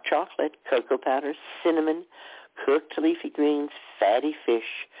 dark chocolate, cocoa powder, cinnamon, cooked leafy greens, fatty fish,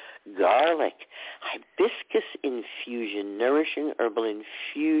 garlic, hibiscus infusion, nourishing herbal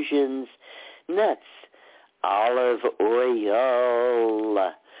infusions, nuts, olive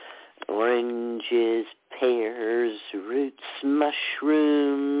oil, oranges, pears, roots,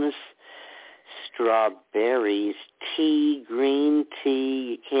 mushrooms, strawberries, tea, green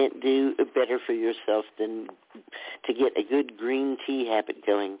tea. You can't do better for yourself than to get a good green tea habit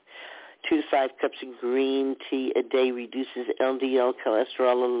going. 2 to 5 cups of green tea a day reduces LDL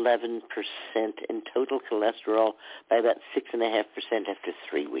cholesterol 11% and total cholesterol by about 6.5% after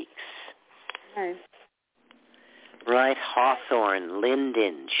 3 weeks. Nice. Right, hawthorn,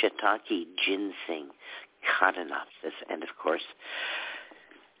 linden, shiitake, ginseng, cottonopsis, and, of course,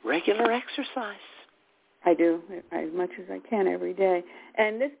 regular exercise. I do, as much as I can every day.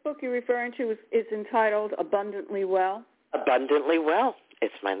 And this book you're referring to is entitled Abundantly Well? Abundantly Well.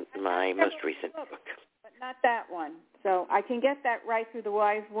 It's my most recent book. But not that one. So I can get that right through the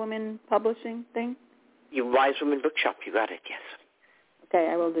Wise Woman publishing thing? Your Wise Woman Bookshop, you got it, yes. Okay,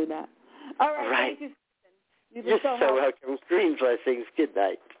 I will do that. All right. Thank you. You've been so welcome. Green blessings. Good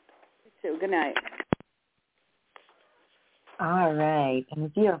night. You too. Good night. All right. And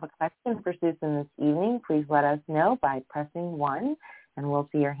if you have a question for Susan this evening, please let us know by pressing 1, and we'll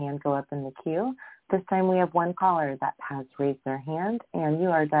see your hand go up in the queue. This time we have one caller that has raised their hand, and you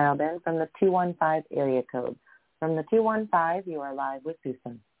are dialed in from the 215 area code. From the 215, you are live with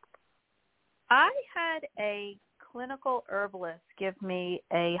Susan. I had a clinical herbalist give me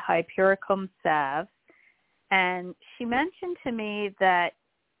a hypericum salve, and she mentioned to me that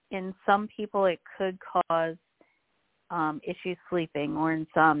in some people it could cause issues sleeping or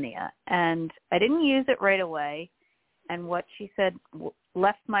insomnia. And I didn't use it right away. And what she said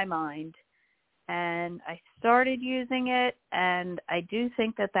left my mind. And I started using it, and I do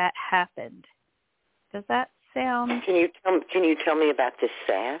think that happened. Does that sound? Can you tell me about this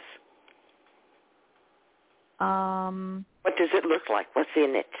salve? What does it look like? What's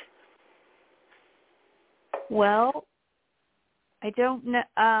in it? Well, I don't know.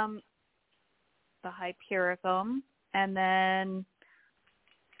 The hypericum, and then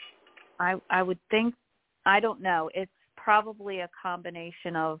I would think, I don't know. It's probably a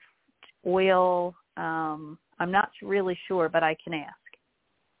combination of oil. I'm not really sure, but I can ask.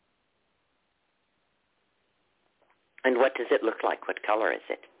 And what does it look like? What color is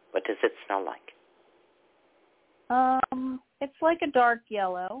it? What does it smell like? It's like a dark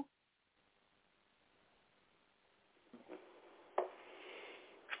yellow.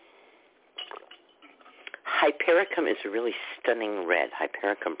 Hypericum is a really stunning red.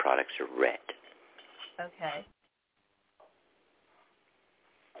 Hypericum products are red. Okay.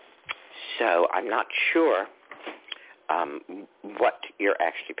 So I'm not sure what you've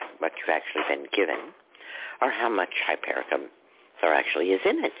actually been given, or how much hypericum there actually is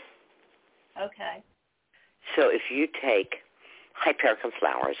in it. Okay. So if you take hypericum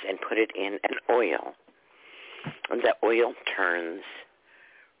flowers and put it in an oil, and the oil turns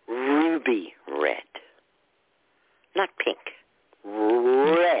ruby red, not pink,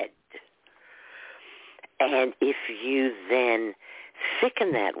 red. And if you then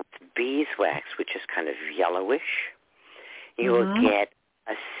thicken that with beeswax, which is kind of yellowish, you will get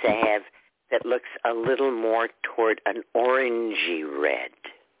a salve that looks a little more toward an orangey red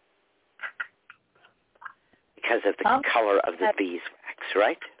because of the color of the beeswax,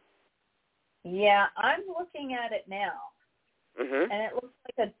 right? Yeah, I'm looking at it now, and it looks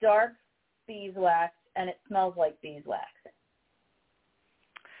like a dark beeswax, and it smells like beeswax.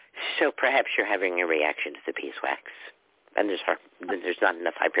 So perhaps you're having a reaction to the beeswax, and there's not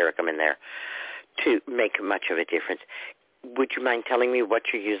enough hypericum in there to make much of a difference. Would you mind telling me what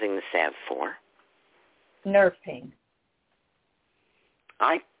you're using the salve for? Nerve pain.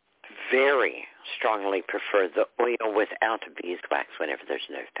 I very strongly prefer the oil without beeswax whenever there's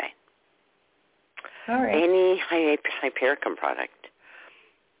nerve pain. All right. Any hypericum product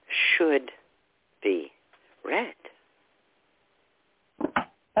should be red.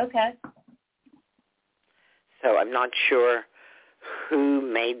 Okay. So I'm not sure who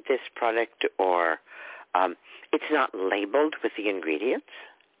made this product, or it's not labeled with the ingredients.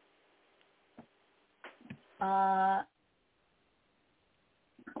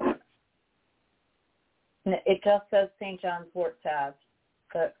 It just says St. John's Wort salve,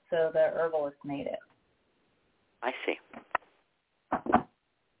 so the herbalist made it. I see.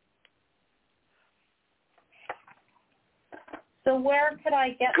 So where could I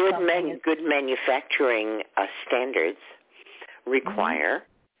get something? Good manufacturing standards require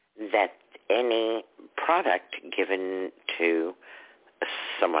that any product given to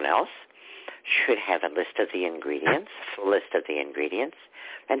someone else should have a list of the ingredients, full list of the ingredients,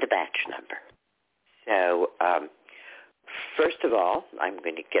 and a batch number. So, first of all, I'm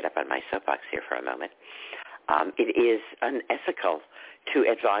going to get up on my soapbox here for a moment. It is unethical to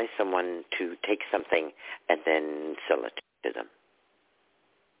advise someone to take something and then sell it to them.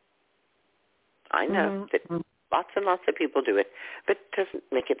 I know that lots and lots of people do it, but it doesn't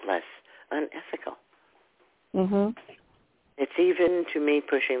make it less unethical. It's even, to me,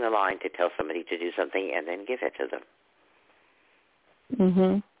 pushing the line to tell somebody to do something and then give it to them.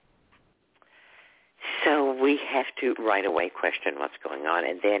 So we have to right away question what's going on.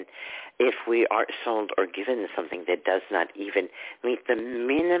 And then if we are sold or given something that does not even meet the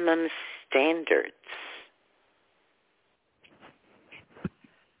minimum standards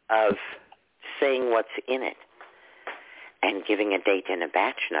of saying what's in it and giving a date and a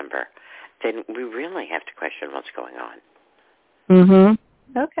batch number, then we really have to question what's going on.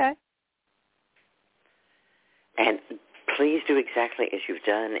 Okay. And please do exactly as you've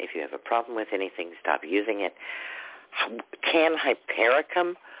done. If you have a problem with anything, stop using it. Can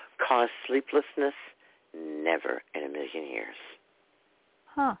hypericum cause sleeplessness? Never in a million years.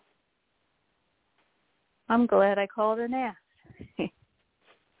 Huh. I'm glad I called and asked.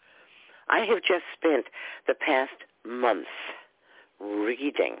 I have just spent the past month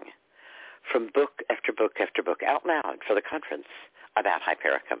reading from book after book after book out loud for the conference about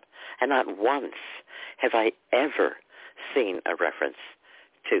hypericum. And not once have I ever seen a reference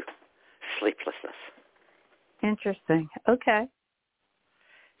to sleeplessness. Interesting. Okay.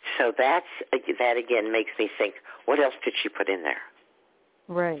 So that again makes me think, what else did she put in there?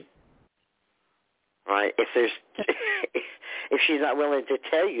 Right. Right? If she's not willing to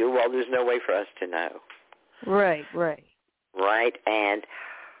tell you, well, there's no way for us to know. Right. Right? And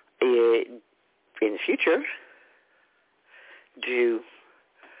in the future,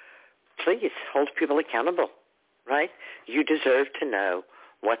 please hold people accountable, right? You deserve to know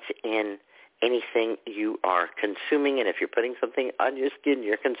what's in anything you are consuming, and if you're putting something on your skin,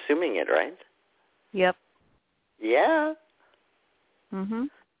 you're consuming it, right? Yep. Yeah. Mhm.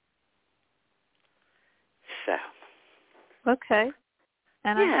 So. Okay.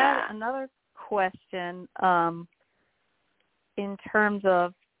 And yeah. I had another question in terms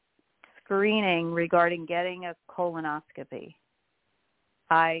of screening regarding getting a colonoscopy.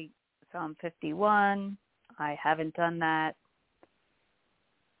 So I'm 51. I haven't done that.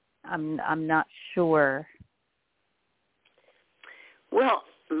 I'm not sure. Well,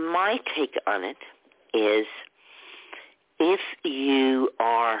 my take on it is if you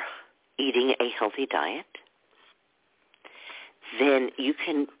are eating a healthy diet, then you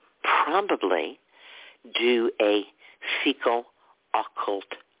can probably do a fecal occult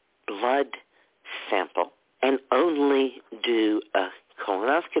blood sample and only do a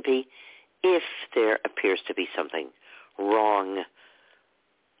colonoscopy if there appears to be something wrong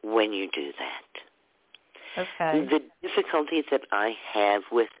when you do that. Okay. The difficulty that I have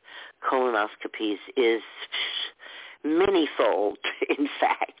with colonoscopies is manyfold, in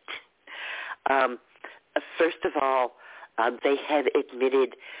fact. First of all, they have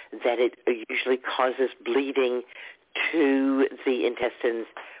admitted that it usually causes bleeding to the intestines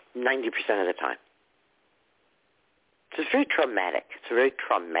 90% of the time. So it's very traumatic. It's a very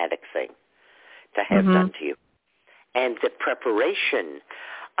traumatic thing to have done to you. And the preparation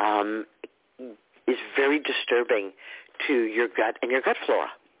is very disturbing to your gut and your gut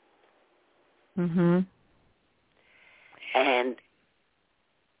flora. Mhm. And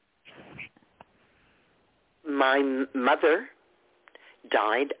my mother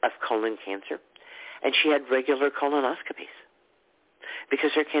died of colon cancer, and she had regular colonoscopies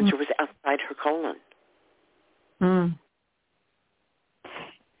because her cancer was outside her colon. Mm.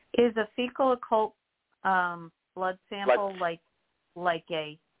 Is a fecal occult blood sample like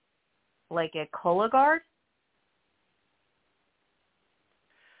a Cologuard?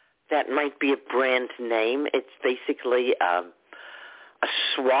 That might be a brand name. It's basically a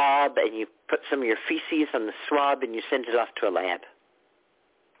swab, and you put some of your feces on the swab, and you send it off to a lab.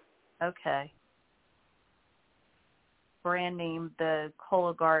 Okay. Brand name, the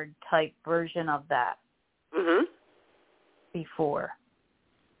Cologuard type version of that. Mhm. Before.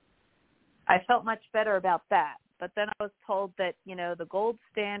 I felt much better about that, but then I was told that, the gold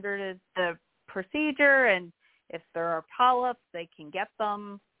standard is the procedure, and if there are polyps, they can get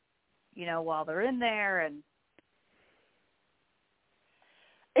them, while they're in there, and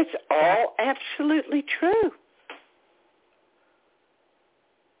it's all absolutely true.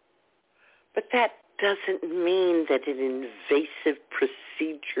 But that doesn't mean that an invasive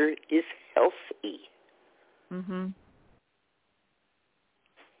procedure is healthy. Mhm.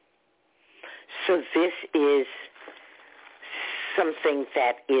 So this is something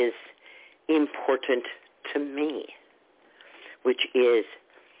that is important to me, which is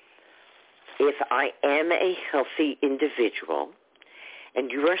if I am a healthy individual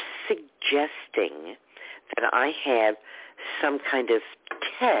and you are suggesting that I have some kind of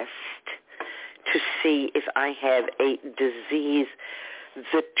test to see if I have a disease,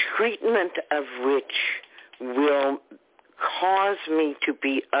 the treatment of which will cause me to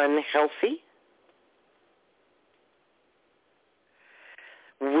be unhealthy,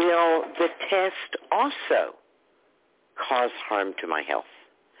 will the test also cause harm to my health?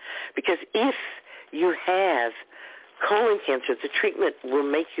 Because if you have colon cancer, the treatment will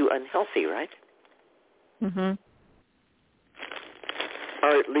make you unhealthy, right? Mhm. Or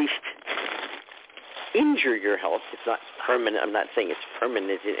at least injure your health. It's not permanent. I'm not saying it's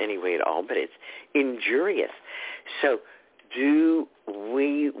permanent in any way at all, but it's injurious. So do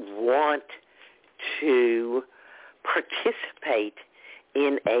we want to participate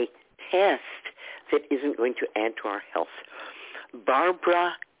in a test that isn't going to add to our health?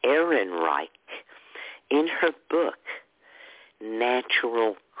 Barbara Ehrenreich, in her book,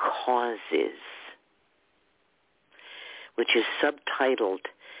 Natural Causes, which is subtitled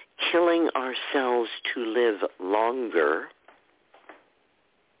Killing Ourselves to Live Longer,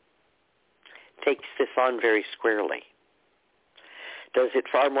 takes this on very squarely. Does it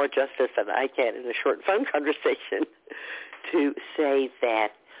far more justice than I can in a short phone conversation to say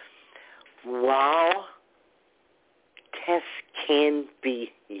that while tests can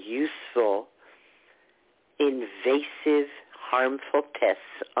be useful, invasive, harmful tests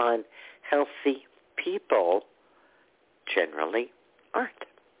on healthy people generally aren't.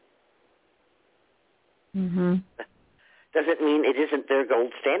 Mm-hmm. Doesn't mean it isn't their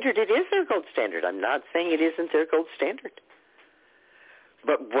gold standard. It is their gold standard. I'm not saying it isn't their gold standard.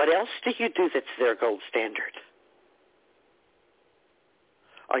 But what else do you do that's their gold standard?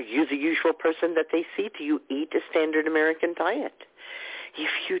 Are you the usual person that they see? Do you eat a standard American diet? If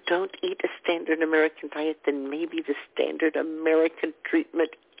you don't eat a standard American diet, then maybe the standard American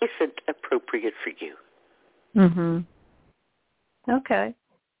treatment isn't appropriate for you. Mm-hmm. Okay.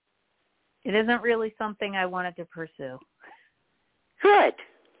 It isn't really something I wanted to pursue. Good.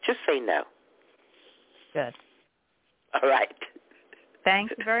 Just say no. Good. All right.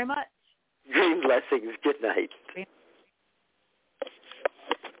 Thanks very much. Green blessings. Good night.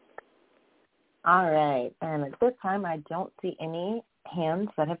 All right. And at this time, I don't see any hands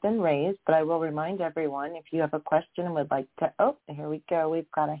that have been raised, but I will remind everyone, if you have a question and would like to, oh, here we go.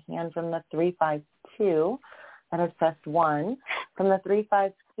 We've got a hand from the 352 that has pressed 1. From the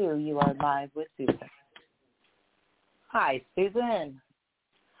 352, you are live with Susan. Hi, Susan.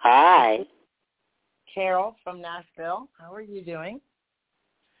 Hi. Carol from Nashville. How are you doing?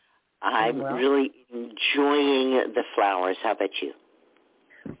 I'm really enjoying the flowers. How about you?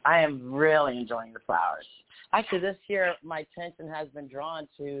 I am really enjoying the flowers. Actually, this year my attention has been drawn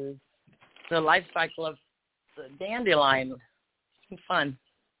to the life cycle of the dandelion. It's been fun.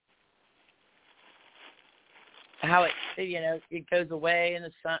 How it, it goes away in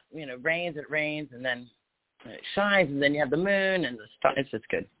the sun, rains, it rains, and then it shines, and then you have the moon and the stars. It's just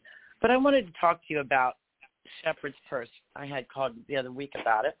good. But I wanted to talk to you about shepherd's purse. I had called the other week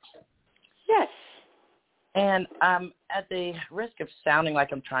about it. Yes. And at the risk of sounding like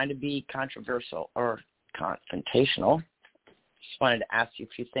I'm trying to be controversial or confrontational, just wanted to ask you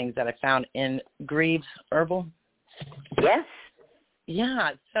a few things that I found in Greaves Herbal. Yes.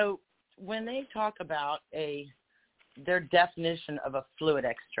 Yeah. So when they talk about their definition of a fluid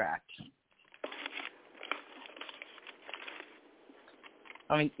extract,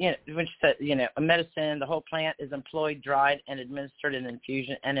 I mean, when she said, a medicine, the whole plant is employed, dried, and administered in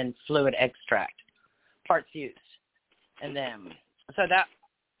infusion and in fluid extract. Parts used. And then, so that,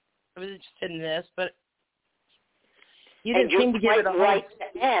 I was interested in this, but you didn't seem to give it a whole... right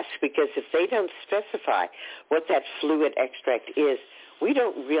to ask, because if they don't specify what that fluid extract is, we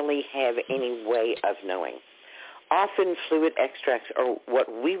don't really have any way of knowing. Often fluid extracts are what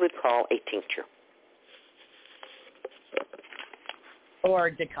we would call a tincture.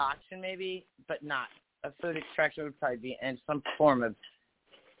 Or decoction, maybe, but not. A fluid extraction would probably be in some form of...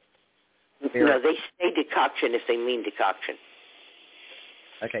 No, they say decoction if they mean decoction.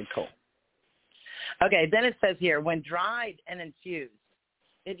 Okay, cool. Okay, then it says here, when dried and infused,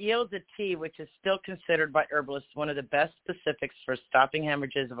 it yields a tea which is still considered by herbalists one of the best specifics for stopping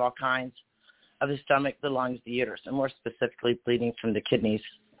hemorrhages of all kinds of the stomach, the lungs, the uterus, and more specifically bleeding from the kidneys.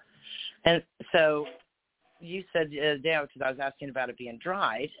 And so you said the other day, because I was asking about it being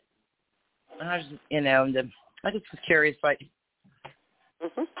dried, and I was, I just was curious, like,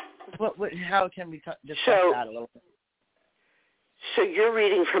 how can we discuss that a little bit? So you're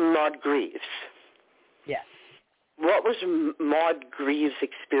reading from Maud Greaves. Yes. What was Maud Greaves'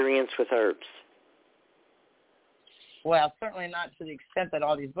 experience with herbs? Well, certainly not to the extent that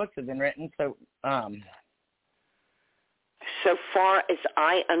all these books have been written. So far as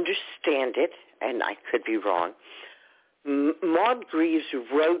I understand it, and I could be wrong, Maud Greaves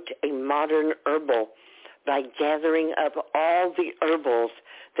wrote a modern herbal by gathering up all the herbals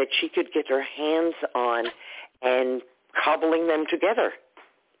that she could get her hands on and cobbling them together.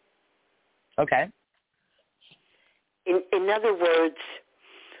 Okay. In other words,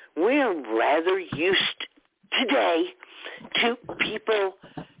 we're rather used today to people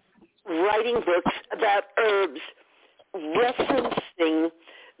writing books about herbs, referencing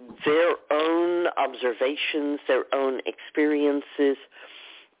their own observations, their own experiences,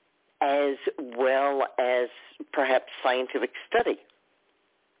 as well as perhaps scientific study.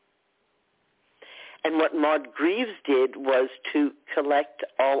 And what Maud Greaves did was to collect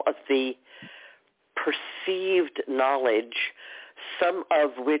all of the perceived knowledge, some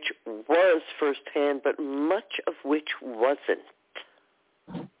of which was firsthand, but much of which wasn't.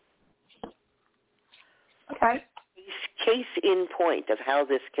 Okay. Case in point of how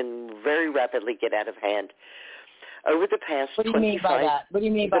this can very rapidly get out of hand. Over the past 25 What do you mean by that? What do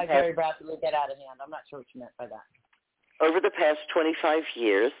you mean by very rapidly get out of hand? I'm not sure what you meant by that. Over the past 25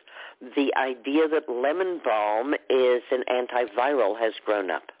 years, the idea that lemon balm is an antiviral has grown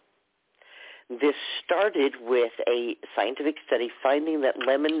up. This started with a scientific study finding that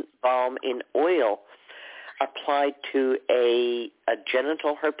lemon balm in oil applied to a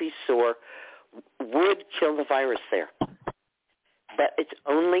genital herpes sore would kill the virus there. But it's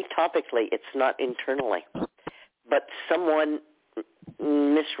only topically. It's not internally. But someone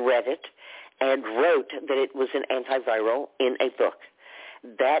misread it and wrote that it was an antiviral in a book.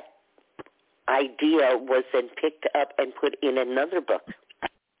 That idea was then picked up and put in another book.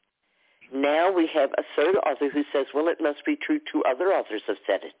 Now we have a third author who says, well, it must be true. 2 other authors have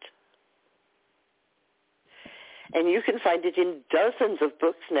said it. And you can find it in dozens of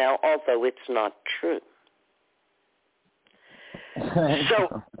books now, although it's not true.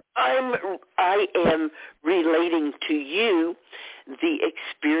 So I am relating to you the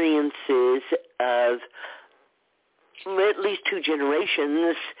experiences of at least 2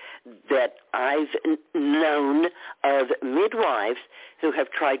 generations that I've known of midwives who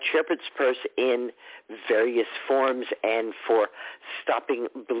have tried shepherd's purse in various forms and for stopping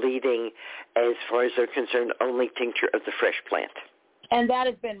bleeding, as far as they're concerned, only tincture of the fresh plant. And that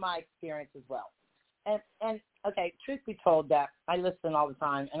has been my experience as well. And okay, truth be told, that I listen all the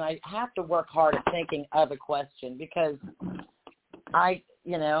time, and I have to work hard at thinking of a question because I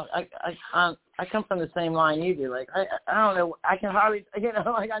come from the same line you do. Like I don't know, I can hardly, I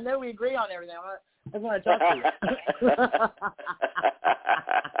know we agree on everything. I just want to talk to you.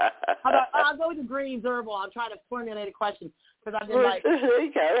 I'll go with the greens herbal. I'll try to formulate a question because I've been like, there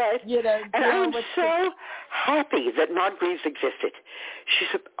you go, right? And I'm so happy that Maud Greaves existed. She's,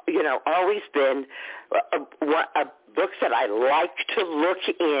 always been a book that I like to look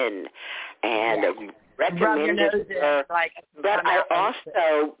in and recommended her. But I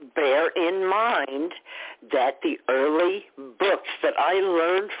also bear in mind that the early books that I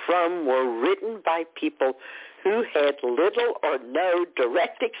learned from were written by people who had little or no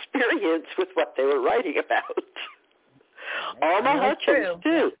direct experience with what they were writing about. Alma Hutchins,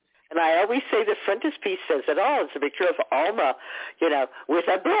 too. And I always say the frontispiece says it all. It's a picture of Alma, with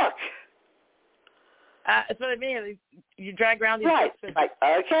a book. That's what I mean. You drag around these books. Right.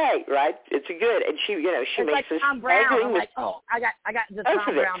 Okay, right. It's good. And she, she it's makes like this. Tom Brown. I'm like, I got the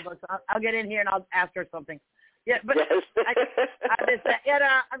Tom Brown books. I'll get in here and I'll ask her something. Yeah, but yes.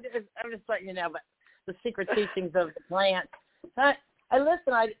 I'm just letting you know. But the secret teachings of the plant. I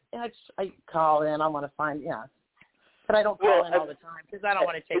listen. I call in. I want to find but I don't call in all the time because I don't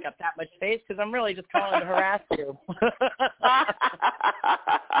want to take up that much space because I'm really just calling to harass you.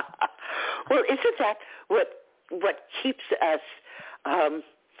 Well, isn't that what keeps us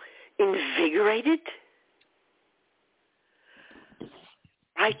invigorated?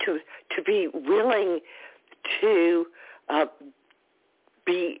 Right, to be willing to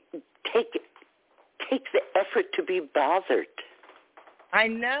take the effort to be bothered. I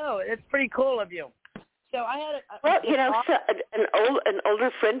know. It's pretty cool of you. So I had an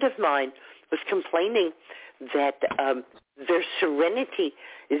older friend of mine was complaining that their serenity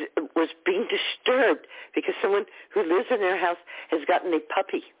was being disturbed because someone who lives in their house has gotten a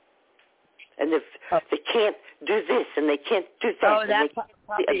puppy, and they can't do this and they can't do that. Oh, that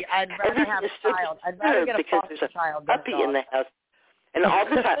puppy! I'd rather have a child. I'd rather get a foster child than a puppy in the house. And all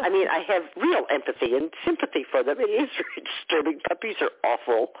the time, I have real empathy and sympathy for them. It is very disturbing. Puppies are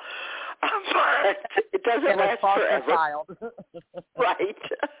awful. But it doesn't last forever. Child. Right.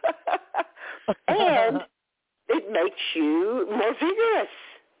 And it makes you more vigorous.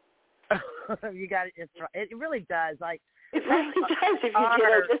 You got it. It really does. It really does. If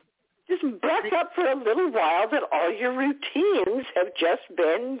you just back up for a little while, that all your routines have just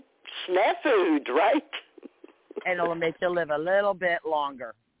been snafud, right? And it'll make you live a little bit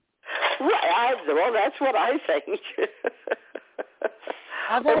longer. Well, that's what I think.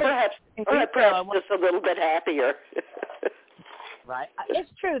 Or perhaps just a little bit happier. Right. It's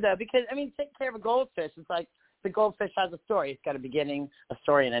true, though, because, take care of a goldfish. It's like the goldfish has a story. It's got a beginning, a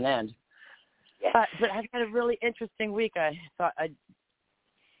story, and an end. Yes. But I've had a really interesting week. I thought I've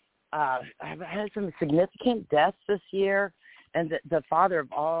had some significant deaths this year, and the father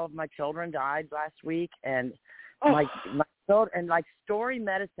of all of my children died last week, and my children, and story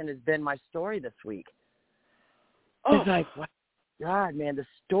medicine has been my story this week. It's like, wow, God, man, the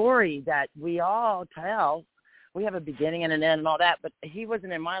story that we all tell, we have a beginning and an end and all that, but he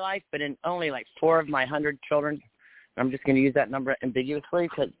wasn't in my life, but in only 4 of my 100 children. I'm just going to use that number ambiguously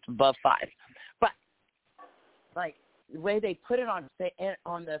because it's above 5. But, the way they put it on the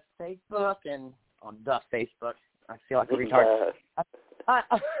Facebook and on the Facebook, I feel like a retard.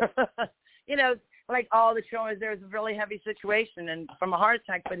 All the children, there was a really heavy situation and from a heart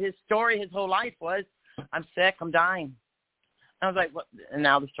attack, but his story, his whole life was, I'm sick, I'm dying. I was like, what? And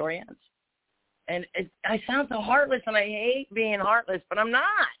now the story ends. And I sound so heartless, and I hate being heartless, but I'm not.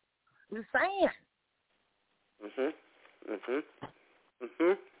 I'm just saying. Mhm. Mhm.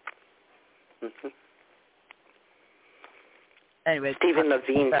 Mhm. Mhm. Anyway, Stephen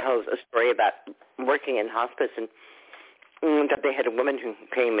Levine tells a story about working in hospice, and that they had a woman who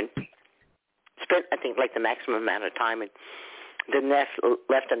came and spent, I think, like the maximum amount of time, and then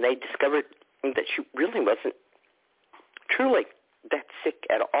left, and they discovered that she really wasn't truly that sick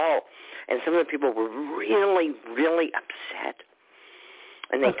at all. And some of the people were really, really upset.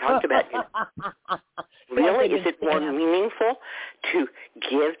 And they talked about, really, is it more meaningful to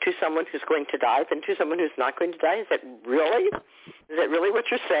give to someone who's going to die than to someone who's not going to die? Is that really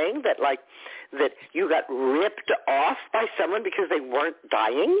what you're saying? That you got ripped off by someone because they weren't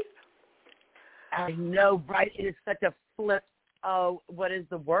dying? I know, right? It is such a flip. Oh, what is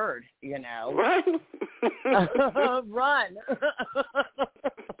the word? Run. Run.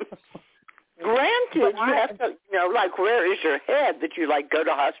 Granted, you have to, where is your head that you, go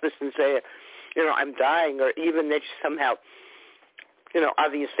to hospice and say, I'm dying, or even that you somehow,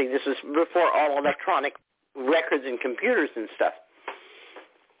 obviously this is before all electronic records and computers and stuff.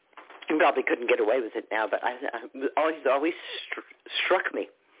 You probably couldn't get away with it now, but I always struck me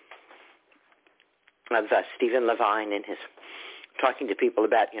of Stephen Levine and his talking to people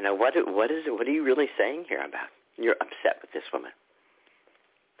about, what are you really saying here about? You're upset with this woman.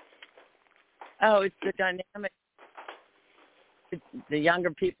 Oh, it's the dynamic. It's the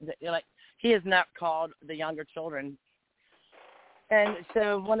younger people, he has not called the younger children. And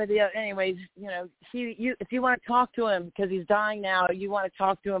so anyways, if you want to talk to him because he's dying now, you want to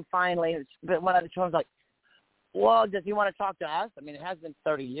talk to him finally. But one of the children's like, well, does he want to talk to us? I mean, it has been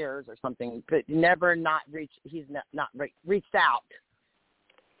 30 years or something, but never he's not reached out.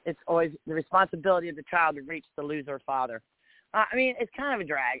 It's always the responsibility of the child to reach the loser father. I mean, it's kind of a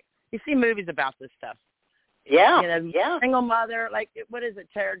drag. You see movies about this stuff. Yeah, Single mother, what is it,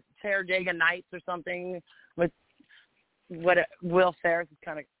 Talladega Nights or something, with Will Ferrell is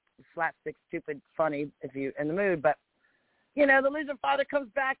kind of slapstick, stupid, funny if you're in the mood. But, the loser father comes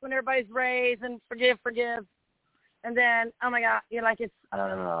back when everybody's raised and forgive. And then, oh, my God, it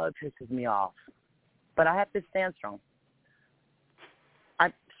pisses me off. But I have to stand strong.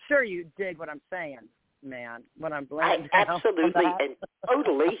 I'm sure you dig what I'm saying, man, when I'm blaming. I absolutely and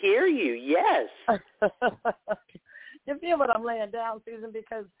totally hear you, yes. You feel what I'm laying down, Susan,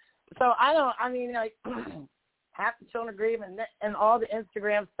 because, half the children grieve, and all the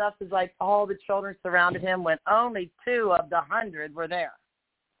Instagram stuff is all the children surrounded him when only 2 of the 100 were there.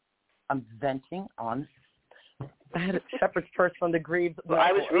 I'm venting on. I had a shepherd's purse from the grieved. Well,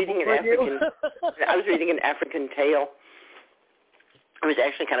 I was reading an African tale. It was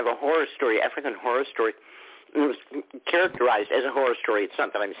actually kind of a horror story, African horror story. It was characterized as a horror story. It's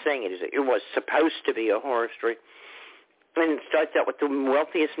not that I'm saying it is. It was supposed to be a horror story. And it starts out with the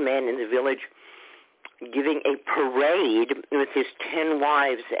wealthiest man in the village giving a parade with his 10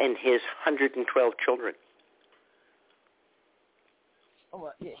 wives and his 112 children.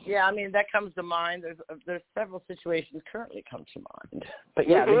 Yeah, that comes to mind. There's several situations currently come to mind. But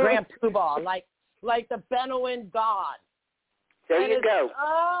yeah, the Grand Poobah, like the Benowin god. There you go.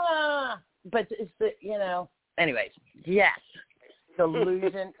 But it's anyways, yes,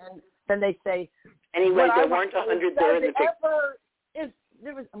 delusion. And then they say, anyway, there weren't 100 there in the picture.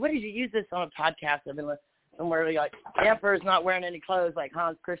 What did you use this on a podcast? I've been somewhere the emperor's not wearing any clothes like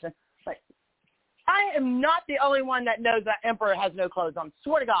Hans Christian. I am not the only one that knows that emperor has no clothes on.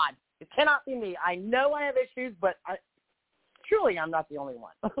 Swear to God, it cannot be me. I know I have issues, but truly I'm not the only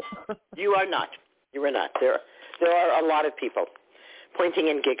one. You are not. You are not. There are a lot of people pointing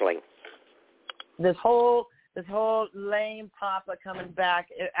and giggling. This whole lame papa coming back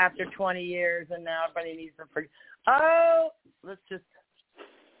after 20 years, and now everybody needs to forget. Oh, let's just.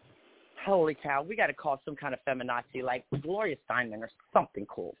 Holy cow, we got to call some kind of feminazi like Gloria Steinman or something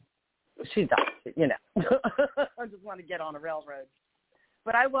cool. She's not, I just want to get on a railroad.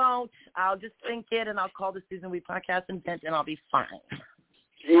 But I won't. I'll just think it, and I'll call the Susun Weed podcast and vent, and I'll be fine.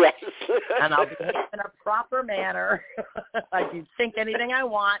 Yes. And I'll behave in a proper manner. I can think anything I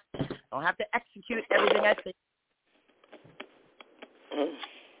want. I don't have to execute everything I think.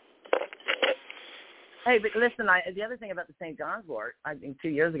 Hey, but listen, the other thing about the St. John's Wort, I think 2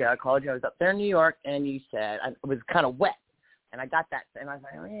 years ago I called you. I was up there in New York, and you said it was kind of wet. And I got that, and I was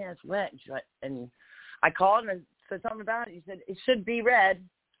like, oh, yeah, it's wet. And I called and said something about it. You said it should be red,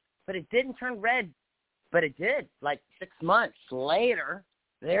 but it didn't turn red. But it did, 6 months later.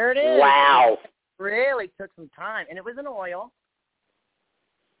 There it is. Wow. It really took some time, and it was an oil.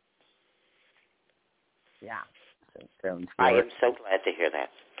 Yeah. I am so glad to hear that.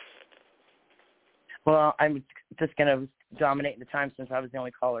 Well, I'm just going to dominate the time since I was the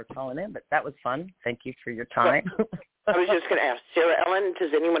only caller calling in, but that was fun. Thank you for your time. I was just going to ask, Sarah Ellen, does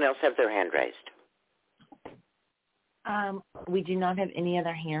anyone else have their hand raised? We do not have any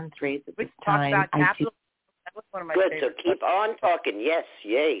other hands raised at We this talked time. about capital. That was one of my Good, favorite. So keep on talking. Yes,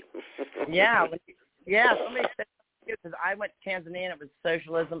 yay. Yeah, somebody said, because I went to Tanzania and it was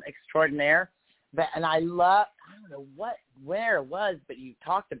socialism extraordinaire. And I don't know where it was, but you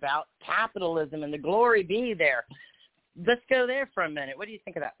talked about capitalism and the glory be there. Let's go there for a minute. What do you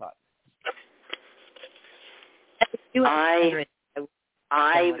think of that thought?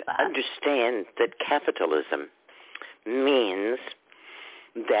 I understand that capitalism means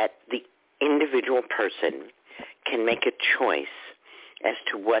that the individual person can make a choice as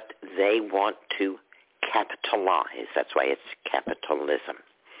to what they want to capitalize. That's why it's capitalism.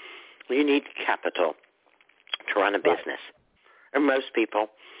 You need capital to run a business. And most people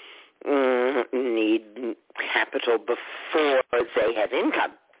need capital before they have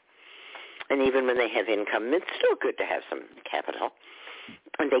income. And even when they have income, it's still good to have some capital.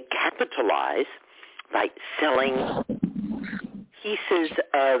 And they capitalize by selling pieces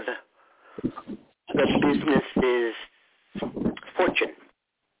of the business's fortune,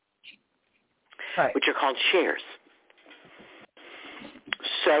 which are called shares.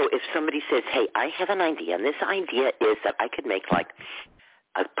 So if somebody says, hey, I have an idea, and this idea is that I could make like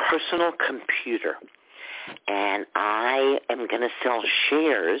a personal computer, and I am going to sell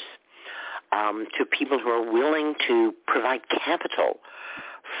shares to people who are willing to provide capital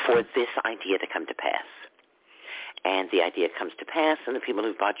for this idea to come to pass. And the idea comes to pass, and the people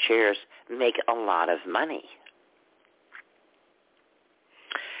who bought shares make a lot of money.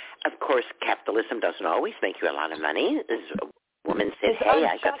 Of course, capitalism doesn't always make you a lot of money. As a woman said, hey,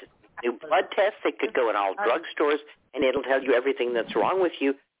 I got this new blood test that could go in all drugstores, and it'll tell you everything that's wrong with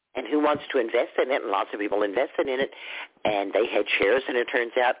you, and who wants to invest in it, and lots of people invested in it, and they had shares, and it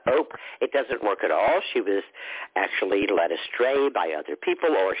turns out, it doesn't work at all. She was actually led astray by other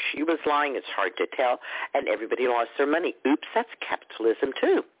people, or she was lying. It's hard to tell, and everybody lost their money. Oops, that's capitalism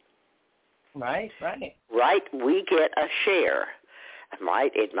too. Right. Right, we get a share.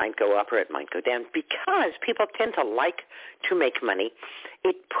 Right, it might go up or it might go down because people tend to like to make money.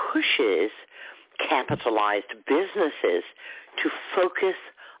 It pushes capitalized businesses to focus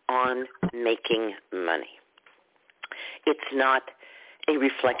on making money. It's not a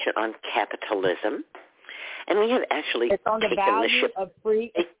reflection on capitalism, and we have actually it's on the taken value the ship of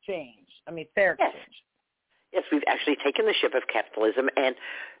free exchange. Fair exchange. Yes, we've actually taken the ship of capitalism and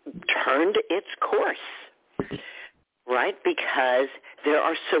turned its course. Right, because there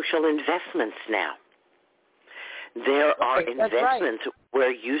are social investments now. There are investments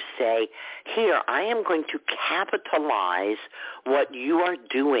where you say, here, I am going to capitalize what you are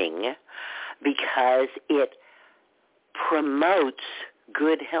doing because it promotes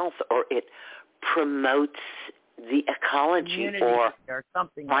good health, or it promotes the ecology, community or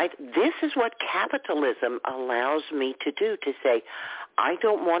something. Right? This is what capitalism allows me to do, to say, I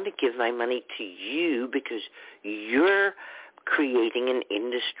don't want to give my money to you because you're creating an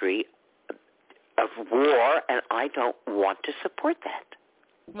industry of war, and I don't want to support that.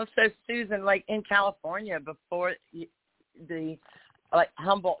 Well, so Susan, like in California, before the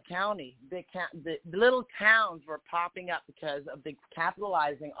Humboldt County, the little towns were popping up because of the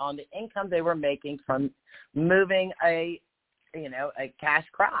capitalizing on the income they were making from moving a cash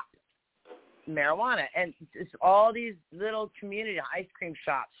crop, marijuana, and just all these little community ice cream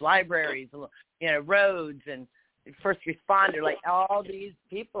shops, libraries, roads, and first responder, like all these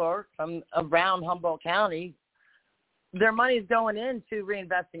people from around Humboldt County, their money is going into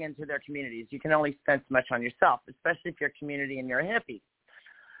reinvesting into their communities. You can only spend so much on yourself, especially if you're a community and you're a hippie.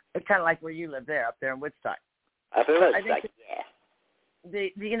 It's kind of like where you live there, up there in Woodstock. Up in Woodstock,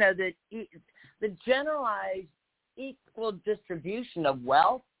 The generalized equal distribution of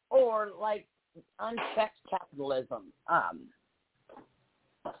wealth, or like unchecked capitalism, I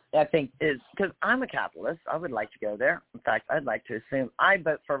think is, because I'm a capitalist, I would like to go there. In fact, I'd like to assume I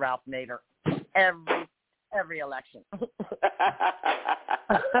vote for Ralph Nader every election. I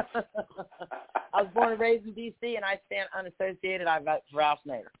was born and raised in D.C., and I stand unassociated. I vote for Ralph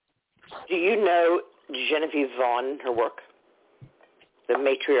Nader. Do you know Genevieve Vaughn, her work, The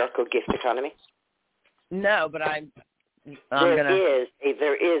Matriarchal Gift Economy? No, but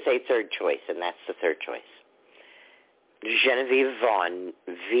there is a third choice, and that's the third choice. Genevieve Vaughn,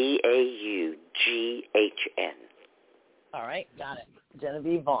 Vaughn. All right, got it.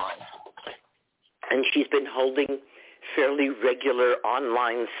 Genevieve Vaughn. And she's been holding fairly regular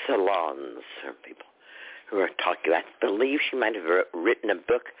online salons for people who are talking about, I believe she might have written a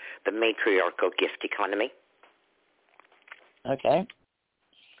book, The Matriarchal Gift Economy. Okay.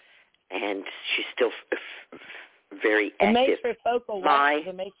 And she's still very active.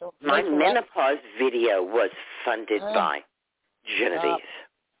 My menopause video was funded by Genevieve.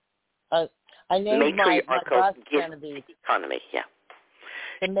 I named my bus Gift Genevieve. Economy, yeah.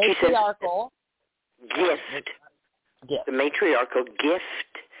 The matriarchal gift. The matriarchal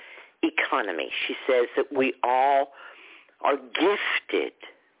gift economy. She says that we all are gifted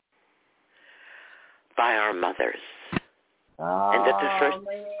by our mothers. And that the first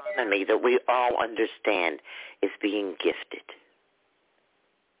economy that we all understand is being gifted.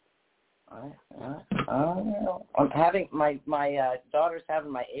 I'm having my daughter's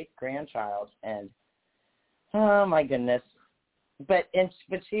having my 8th grandchild, and oh my goodness! But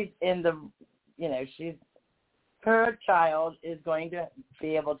she's in the, her child is going to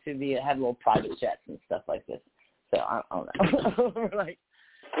be able to have little private jets and stuff like this. So I don't know. We're like,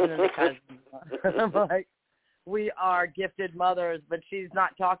 and then the cousins, I'm like, we are gifted mothers, but she's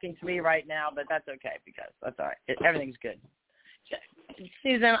not talking to me right now. But that's okay because that's all right. Everything's good.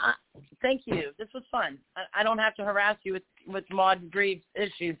 Susan, thank you. This was fun. I don't have to harass you with Maud Greaves'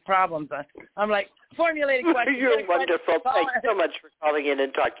 issues, problems. I'm like, formulating questions. You're wonderful. Thanks so much for calling in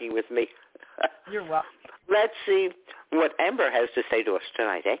and talking with me. You're welcome. Let's see what Amber has to say to us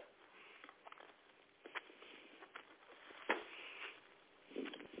tonight, eh?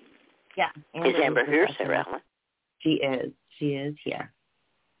 Yeah. Is Amber here, Sarah Ellen? She is. She is here.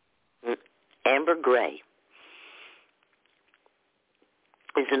 Amber Gray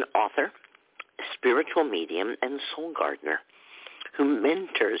is an author, spiritual medium, and soul gardener who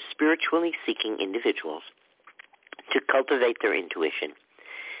mentors spiritually seeking individuals to cultivate their intuition,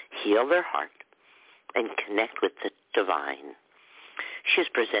 heal their heart, and connect with the divine. She has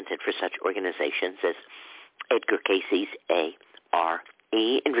presented for such organizations as Edgar Cayce's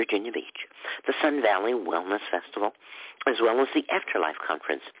A.R.E. in Virginia Beach, the Sun Valley Wellness Festival, as well as the Afterlife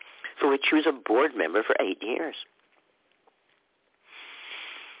Conference, for which she was a board member for 8 years.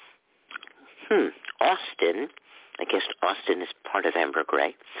 Austyn, I guess Austyn is part of Amber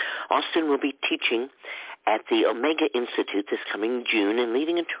Gray. Austyn will be teaching at the Omega Institute this coming June and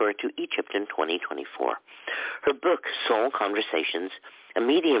leading a tour to Egypt in 2024. Her book, Soul Conversations, A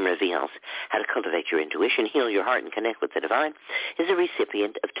Medium Reveals How to Cultivate Your Intuition, Heal Your Heart, and Connect with the Divine, is a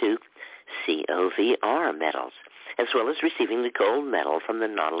recipient of 2 C.O.V.R. medals, as well as receiving the gold medal from the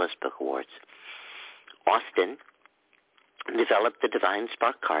Nautilus Book Awards. Austyn developed the Divine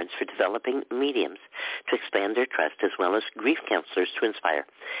Spark cards for developing mediums to expand their trust, as well as grief counselors to inspire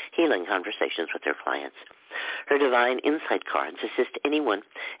healing conversations with their clients. Her Divine Insight cards assist anyone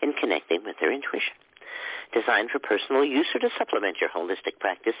in connecting with their intuition. Designed for personal use or to supplement your holistic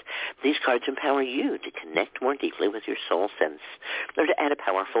practice, these cards empower you to connect more deeply with your soul sense or to add a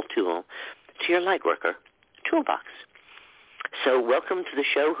powerful tool to your Lightworker toolbox. So welcome to the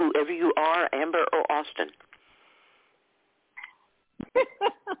show, whoever you are, Amber or Austyn.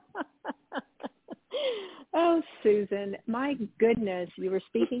 Oh, Susan, my goodness, you were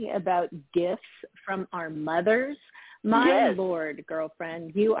speaking about gifts from our mothers. My Lord,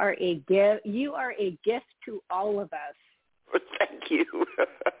 girlfriend, you are a gift. You are a gift to all of us. Thank you.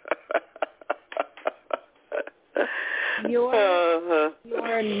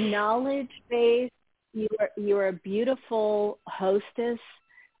 You're knowledge based. You're a beautiful hostess.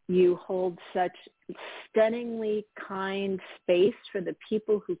 You hold such stunningly kind space for the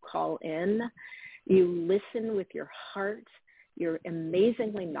people who call in. You listen with your heart. You're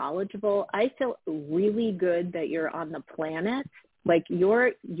amazingly knowledgeable. I feel really good that you're on the planet. Like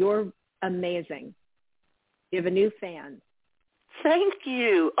you're amazing. You have a new fan. Thank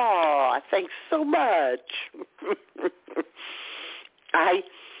you. Oh, thanks so much. I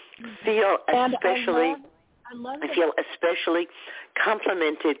feel especially I feel especially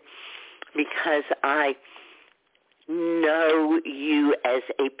complimented because I know you as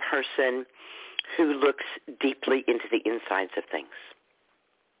a person who looks deeply into the insides of things.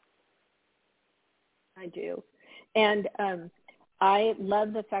 I do. And I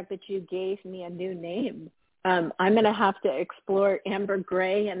love the fact that you gave me a new name. I'm going to have to explore Amber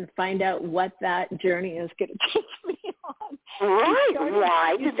Gray and find out what that journey is going to take me on. Right.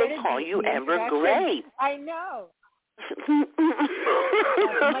 Why did they call you Amber Gray? I know.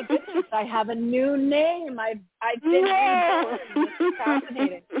 Oh my goodness, I have a new name. I've been reborn. This is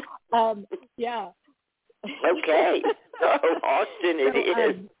fascinating. Yeah. Okay. So Austyn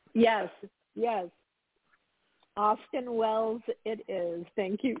it is. Yes. Austyn Wells it is.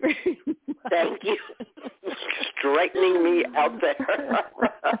 Thank you very much. Thank you. Straightening me out there.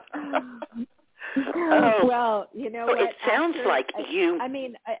 know well, what? It sounds like you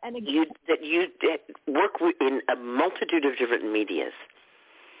work in a multitude of different medias.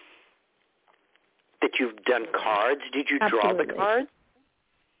 That you've done cards. Did you draw the cards?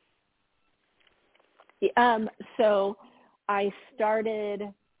 So I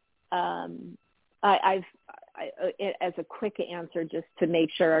started. I've as a quick answer, just to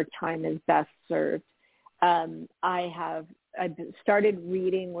make sure our time is best served. I've started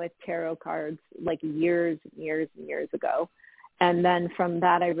reading with tarot cards like years and years and years ago. And then from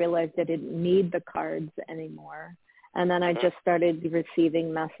that, I realized I didn't need the cards anymore. And then I just started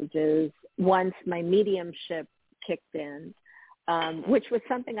receiving messages once my mediumship kicked in, which was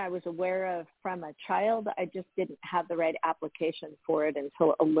something I was aware of from a child. I just didn't have the right application for it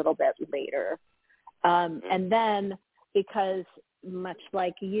until a little bit later. And then because much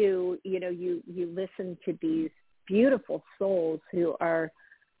like you listen to these beautiful souls who are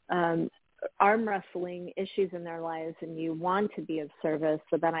arm wrestling issues in their lives and you want to be of service.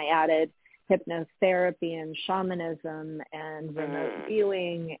 So then I added hypnotherapy and shamanism and remote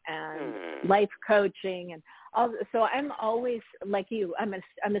viewing and life coaching and all. So I'm always like you. I'm a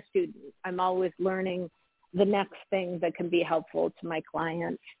student. I'm always learning the next thing that can be helpful to my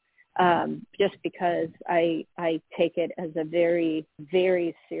clients. Just because I take it as a very,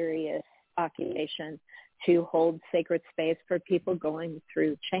 very serious occupation to hold sacred space for people going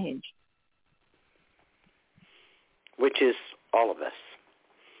through change. Which is all of us.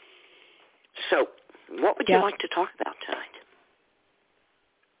 So, what would you like to talk about tonight?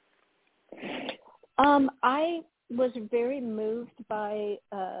 I was very moved by,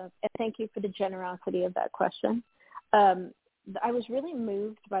 thank you for the generosity of that question. I was really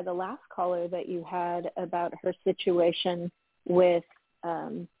moved by the last caller that you had about her situation with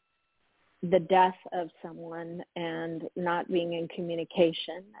the death of someone and not being in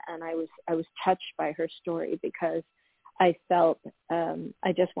communication. And I was touched by her story because I felt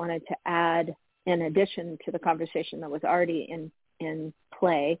I just wanted to add, in addition to the conversation that was already in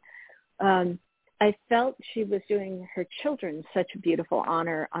play, I felt she was doing her children such a beautiful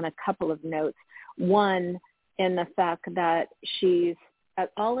honor on a couple of notes. One, in the fact that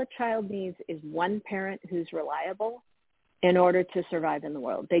all a child needs is one parent who's reliable in order to survive in the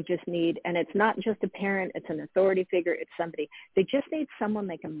world. They just need, and it's not just a parent, it's an authority figure, it's somebody. They just need someone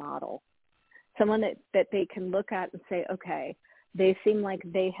they can model, someone that they can look at and say, okay, they seem like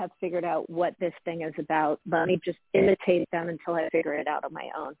they have figured out what this thing is about. Let me just imitate them until I figure it out on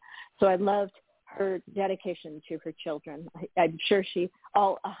my own. So I loved her dedication to her children. I'm sure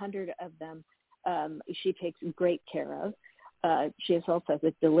all 100 of them, she takes great care of. She also has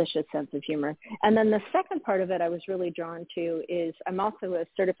a delicious sense of humor. And then the second part of it I was really drawn to is I'm also a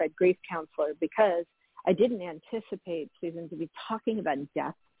certified grief counselor because I didn't anticipate, Susan, to be talking about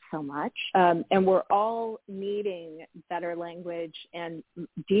death so much. And we're all needing better language and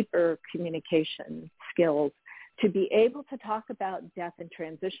deeper communication skills to be able to talk about death and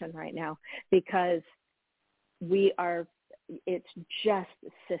transition right now because it's just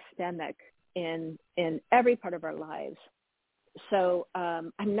systemic in every part of our lives. So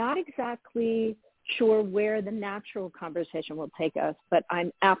I'm not exactly sure where the natural conversation will take us, but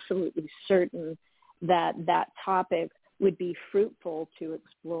I'm absolutely certain that topic would be fruitful to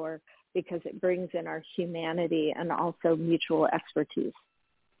explore because it brings in our humanity and also mutual expertise.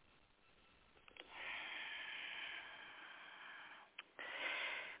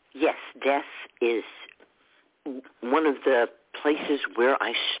 Yes, death is one of the places where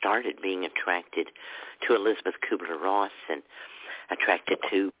I started being attracted to Elizabeth Kubler-Ross and attracted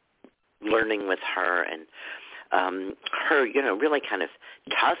to learning with her and her, really kind of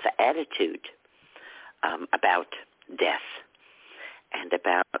tough attitude about death and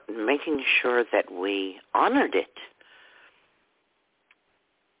about making sure that we honored it.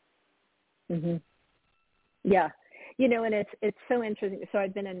 Mm-hmm. Yeah. And it's so interesting. So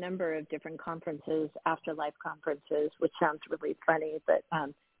I've been a number of different conferences, Afterlife Conferences, which sounds really funny, but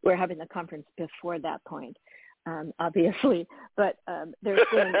we're having the conference before that point, obviously. But there's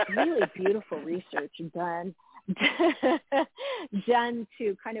been really beautiful research done to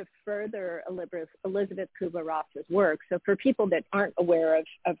kind of further Elizabeth Kubler-Ross's work. So for people that aren't aware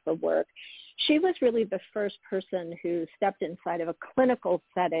of her work, she was really the first person who stepped inside of a clinical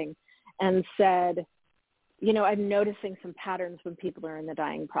setting and said, I'm noticing some patterns when people are in the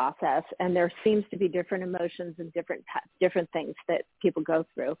dying process, and there seems to be different emotions and different things that people go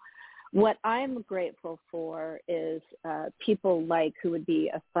through. What I'm grateful for is people like, who would be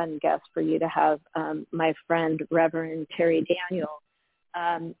a fun guest for you to have, my friend Reverend Terry Daniel,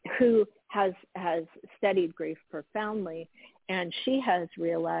 who has studied grief profoundly, and she has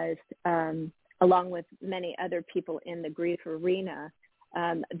realized along with many other people in the grief arena,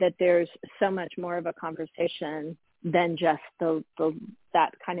 that there's so much more of a conversation than just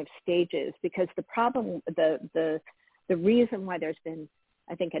that kind of stages. Because the problem, the reason why there's been,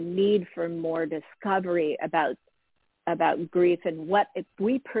 I think, a need for more discovery about grief and what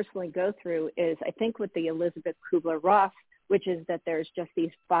we personally go through is, I think, with the Elizabeth Kubler-Ross, which is that there's just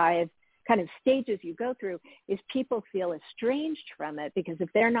these 5 kind of stages you go through, is people feel estranged from it because if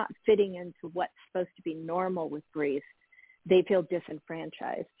they're not fitting into what's supposed to be normal with grief, they feel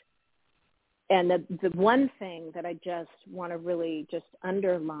disenfranchised. And the one thing that I just want to really just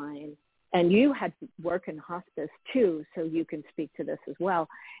underline, and you had work in hospice too, so you can speak to this as well,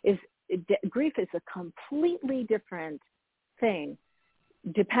 is grief is a completely different thing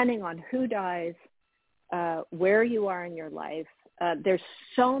depending on who dies, where you are in your life. There's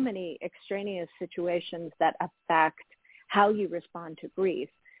so many extraneous situations that affect how you respond to grief,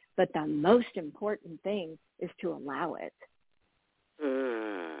 but the most important thing is to allow it.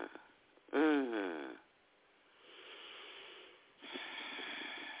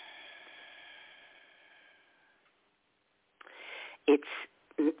 It's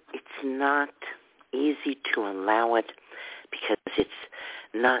not easy to allow it because it's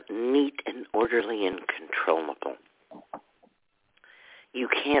not neat and orderly and controllable. You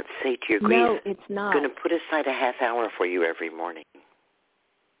can't say to your grief, no, it's not. I'm going to put aside a half hour for you every morning.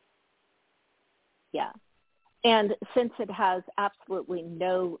 Yeah. And since it has absolutely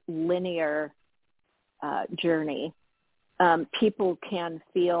no linear journey, people can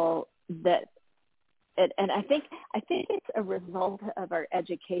feel that, and I think it's a result of our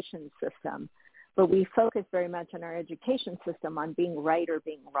education system, but we focus very much on our education system on being right or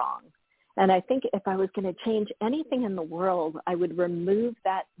being wrong. And I think if I was going to change anything in the world, I would remove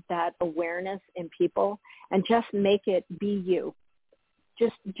that awareness in people and just make it be you.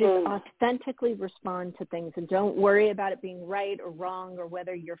 Just authentically respond to things and don't worry about it being right or wrong or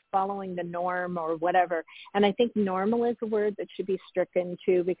whether you're following the norm or whatever. And I think normal is a word that should be stricken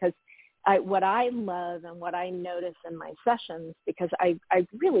too, because what I love and what I notice in my sessions, because I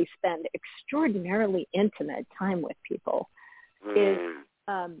really spend extraordinarily intimate time with people, is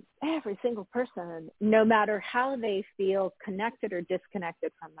every single person, no matter how they feel connected or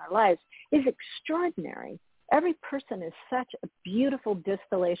disconnected from their lives, is extraordinary. Every person is such a beautiful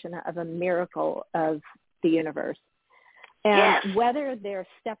distillation of a miracle of the universe. And whether they're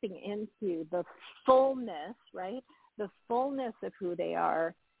stepping into the fullness, right, the fullness of who they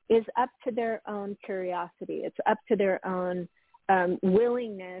are is up to their own curiosity. It's up to their own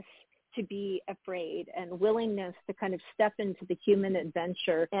willingness to be afraid and willingness to kind of step into the human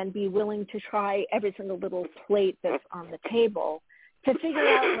adventure and be willing to try every single little plate that's on the table to figure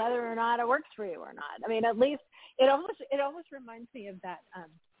out whether or not it works for you or not. I mean, at least it almost reminds me of that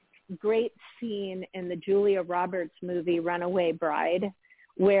great scene in the Julia Roberts movie Runaway Bride,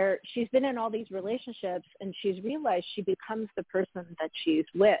 where she's been in all these relationships and she's realized she becomes the person that she's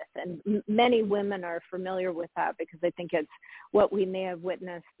with. And many women are familiar with that because I think it's what we may have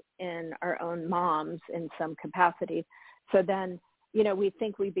witnessed in our own moms in some capacity. So then, you know, we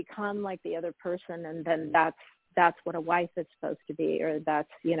think we become like the other person, and then that's what a wife is supposed to be, or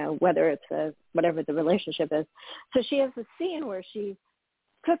that's, you know, whether it's whatever the relationship is. So she has a scene where she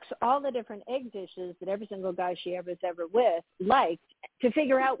cooks all the different egg dishes that every single guy she ever was ever with liked, to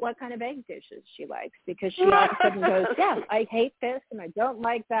figure out what kind of egg dishes she likes, because she all of a sudden goes, yeah, I hate this and I don't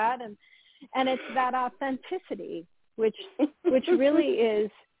like that. And it's that authenticity, which really is,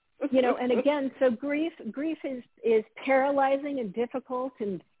 you know, and again, so grief is paralyzing and difficult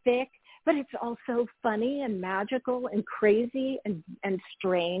and thick, but it's also funny and magical and crazy and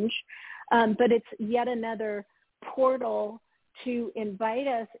strange. But it's yet another portal to invite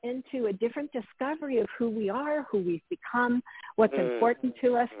us into a different discovery of who we are, who we've become, what's important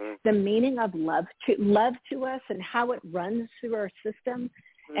to us, the meaning of love to us and how it runs through our system.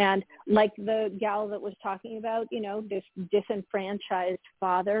 And like the gal that was talking about, you know, this disenfranchised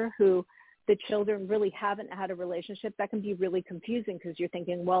father who the children really haven't had a relationship, that can be really confusing because you're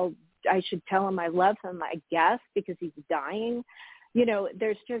thinking, well, I should tell him I love him, I guess, because he's dying. You know,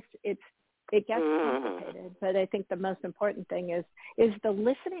 there's just, it gets complicated, but I think the most important thing is the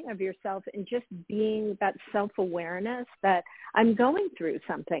listening of yourself and just being that self-awareness that I'm going through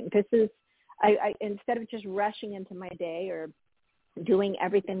something. This is, I instead of just rushing into my day or doing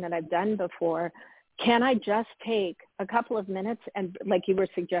everything that I've done before, can I just take a couple of minutes and, like you were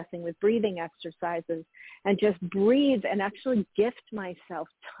suggesting with breathing exercises, and just breathe and actually gift myself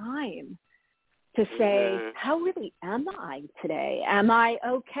time to say, how really am I today? Am I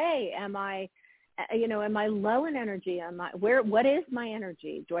okay? Am I am I low in energy? What is my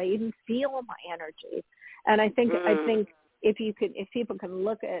energy? Do I even feel my energy? And I think if people can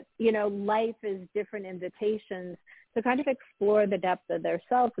look at, life as different invitations to kind of explore the depth of their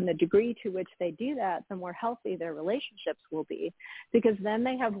self, and the degree to which they do that, the more healthy their relationships will be, because then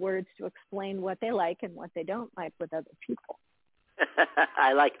they have words to explain what they like and what they don't like with other people.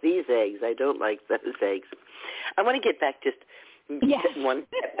 I like these eggs. I don't like those eggs. I want to get back just one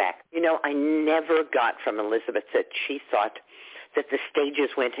step back. I never got from Elizabeth that she thought that the stages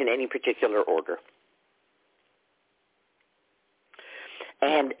went in any particular order.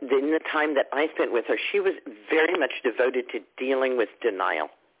 And in the time that I spent with her, she was very much devoted to dealing with denial.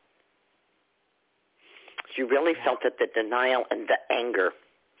 She really felt that the denial and the anger,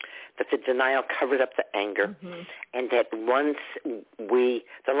 that the denial covered up the anger, and that once the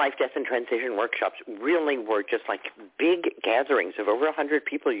Life, Death, and Transition workshops really were just like big gatherings of over 100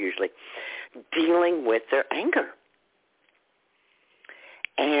 people usually, dealing with their anger.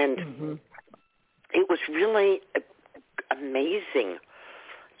 And it was really amazing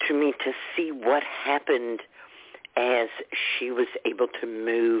to me to see what happened as she was able to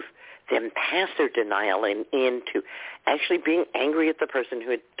move them past their denial and into actually being angry at the person who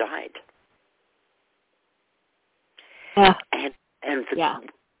had died.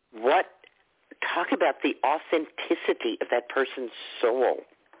 Talk about the authenticity of that person's soul.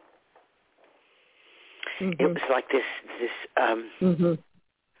 It was like this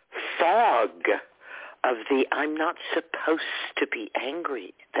fog of the I'm not supposed to be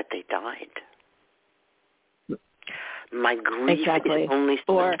angry that they died. My grief is only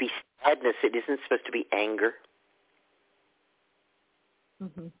supposed to be sadness. It isn't supposed to be anger.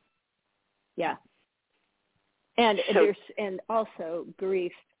 Yeah. And also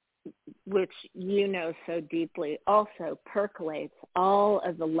grief, which so deeply, also percolates all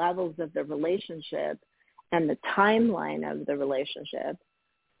of the levels of the relationship and the timeline of the relationship.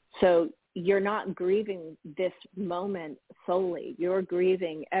 So you're not grieving this moment solely. You're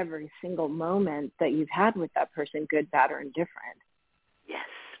grieving every single moment that you've had with that person, good, bad, or indifferent. Yes.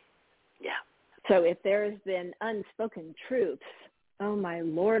 Yeah. So if there's been unspoken truths, oh my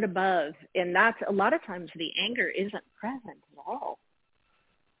Lord above, and that's a lot of times the anger isn't present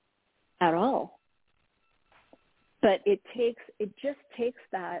at all. But it just takes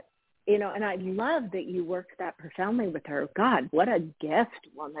that, and I love that you worked that profoundly with her. God, what a gift,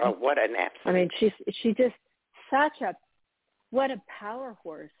 woman. Oh, what an absolute. I mean, she just what a power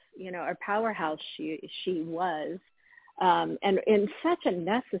horse, a powerhouse she was, and in such a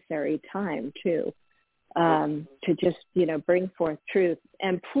necessary time too, to just, bring forth truth.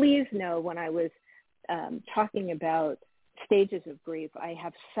 And please know, when I was talking about stages of grief, I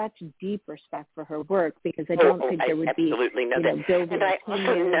have such deep respect for her work, because I don't think there would be absolutely know that. building and I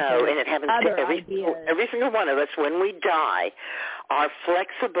also know, and it happens to every single one of us, when we die, our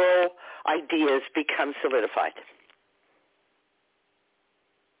flexible ideas become solidified.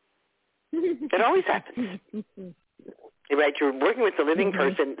 It always happens. Right, you're working with the living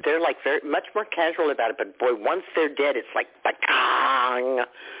person, they're like very much more casual about it, but boy, once they're dead, it's like bang.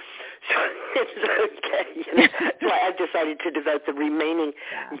 So it's okay. So I've decided to devote the remaining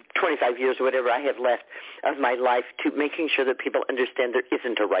 25 years or whatever I have left of my life to making sure that people understand there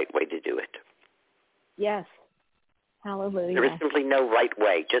isn't a right way to do it. Yes. Hallelujah. There is simply no right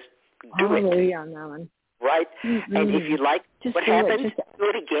way. Just do it. Hallelujah on that one. Right? And if you like what happened, do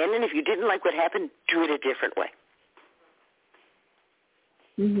it again. And if you didn't like what happened, do it a different way.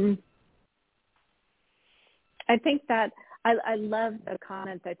 I think that I love the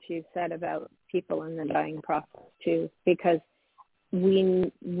comment that you said about people in the dying process too, because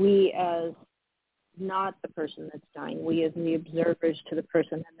we as not the person that's dying, we as the observers to the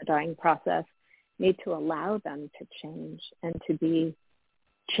person in the dying process need to allow them to change and to be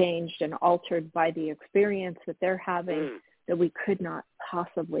changed and altered by the experience that they're having that we could not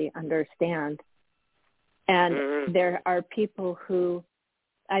possibly understand. And there are people who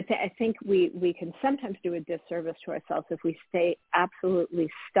I think we can sometimes do a disservice to ourselves if we stay absolutely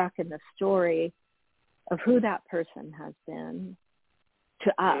stuck in the story of who that person has been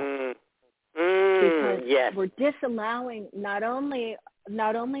to us. Because we're disallowing, not only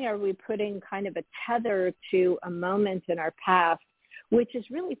are we putting kind of a tether to a moment in our past, which is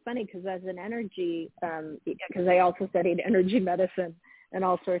really funny because as an energy, because I also studied energy medicine and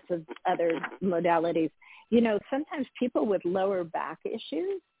all sorts of other modalities, sometimes people with lower back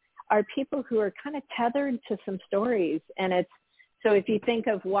issues are people who are kind of tethered to some stories. And so if you think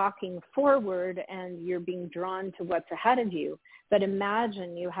of walking forward and you're being drawn to what's ahead of you, but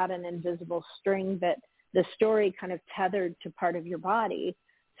imagine you had an invisible string that the story kind of tethered to part of your body.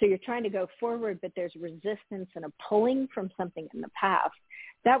 So you're trying to go forward, but there's resistance and a pulling from something in the past.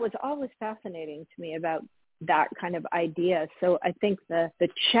 That was always fascinating to me about that kind of idea. So I think the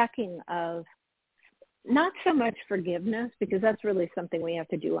checking of not so much forgiveness, because that's really something we have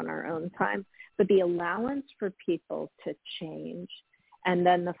to do on our own time, but the allowance for people to change, and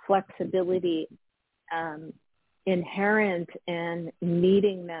then the flexibility inherent in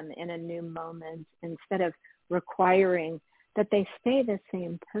meeting them in a new moment instead of requiring that they stay the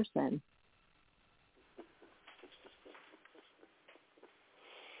same person.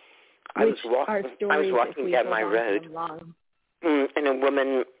 I was walking down my road, and a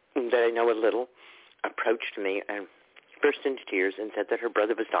woman that I know a little approached me and burst into tears and said that her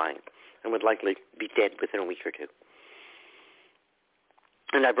brother was dying and would likely be dead within a week or two.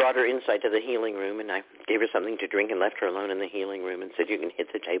 And I brought her inside to the healing room, and I gave her something to drink and left her alone in the healing room and said, you can hit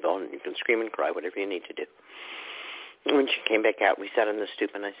the table and you can scream and cry, whatever you need to do. And when she came back out, we sat on the stoop,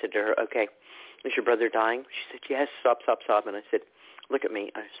 and I said to her, okay, is your brother dying? She said, yes, sob, sob, sob. And I said, look at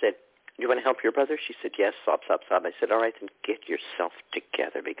me. I said, do you want to help your brother? She said, yes, sob, sob, sob. I said, all right, then get yourself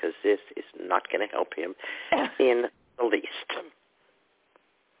together, because this is not going to help him in the least.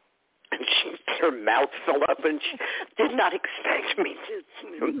 And her mouth fell up, and she did not expect me to.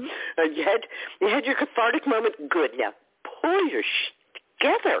 You had your cathartic moment. Good. Now pull your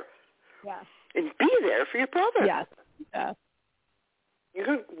together. Yeah. And be there for your brother. Yes. Yeah. You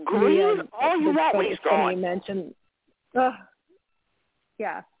can grieve all you want when he's gone. You mentioned.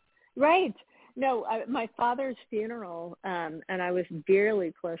 Yeah. Right. No, my father's funeral, and I was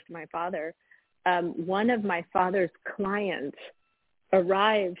dearly close to my father. One of my father's clients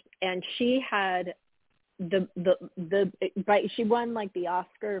arrived, and she had she won like the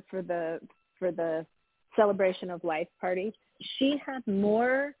Oscar for the celebration of life party. She had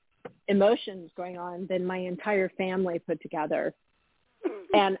more emotions going on than my entire family put together.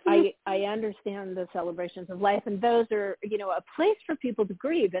 And I understand the celebrations of life, and those are, a place for people to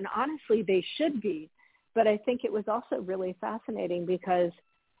grieve, and honestly they should be. But I think it was also really fascinating because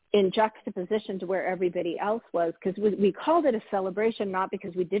in juxtaposition to where everybody else was, because we called it a celebration not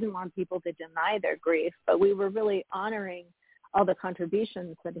because we didn't want people to deny their grief, but we were really honoring all the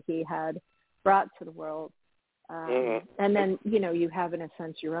contributions that he had brought to the world. And then, you have in a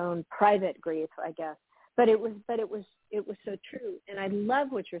sense your own private grief, I guess. But it was so true. And I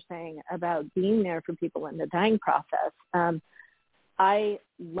love what you're saying about being there for people in the dying process. I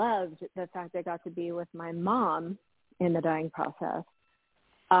loved the fact I got to be with my mom in the dying process.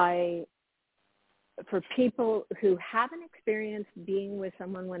 For people who haven't experienced being with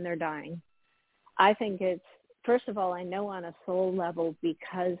someone when they're dying, I think it's, first of all, I know on a soul level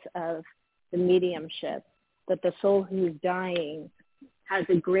because of the mediumship that the soul who's dying has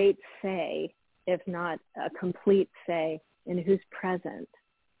a great say, if not a complete say, in who's present,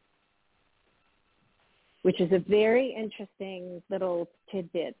 which is a very interesting little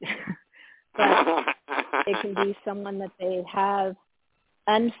tidbit. But it can be someone that they have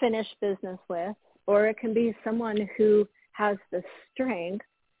unfinished business with, or it can be someone who has the strength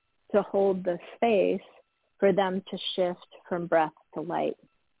to hold the space for them to shift from breath to light.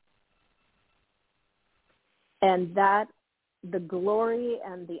 And that, the glory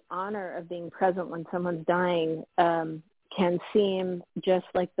and the honor of being present when someone's dying can seem just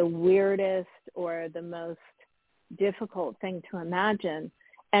like the weirdest or the most difficult thing to imagine.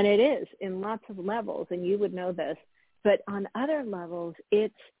 And it is in lots of levels, and you would know this. But on other levels,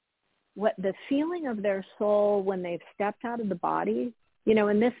 it's what the feeling of their soul when they've stepped out of the body,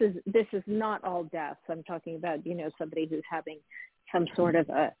 and this is not all deaths. I'm talking about, somebody who's having some sort of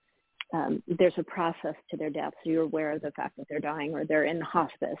there's a process to their death, so you're aware of the fact that they're dying or they're in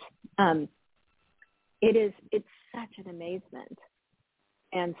hospice. It's such an amazement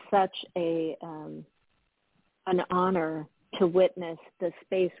and such an honor to witness the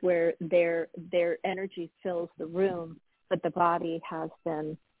space where their energy fills the room, but the body has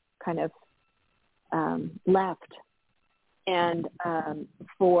been kind of left. And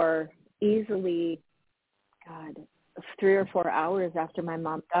for easily, 3 or 4 hours after my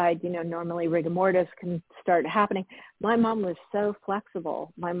mom died, normally rigor mortis can start happening. My mom was so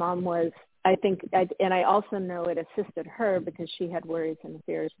flexible. My mom was, and I also know it assisted her because she had worries and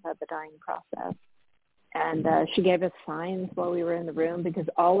fears about the dying process. And she gave us signs while we were in the room because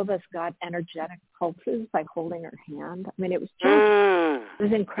all of us got energetic pulses by holding her hand. I mean, it was just, it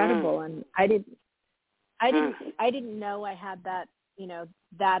was incredible. And I didn't know I had that,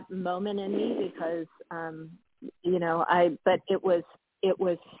 that moment in me because, but it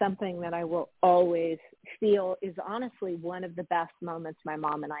was something that I will always feel is honestly one of the best moments my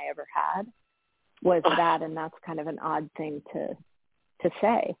mom and I ever had was that. And that's kind of an odd thing to to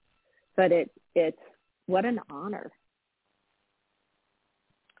say, but it's what an honor.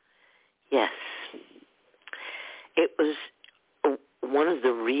 Yes. It was one of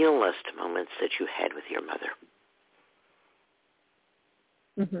the realest moments that you had with your mother.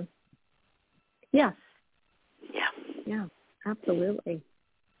 Mhm. Yes. Yeah. Yeah, absolutely.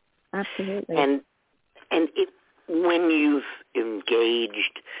 Absolutely. And when you've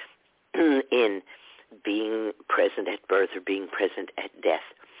engaged in being present at birth or being present at death,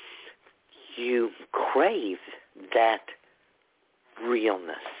 you crave that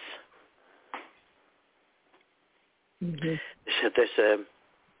realness. Mm-hmm. So there's a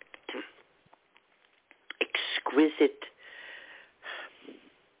exquisite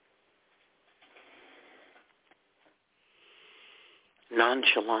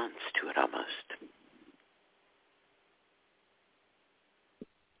nonchalance to it almost.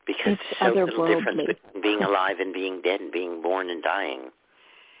 Because It's there's so little difference otherworldly. between being alive and being dead and being born and dying.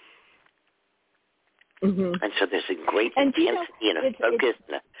 Mm-hmm. And so there's a great intensity and a focus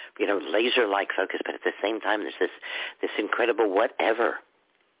and a laser-like focus, but at the same time there's this incredible whatever.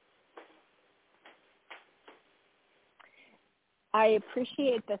 I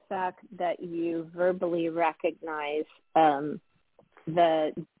appreciate the fact that you verbally recognize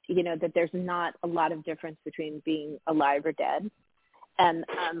that there's not a lot of difference between being alive or dead. And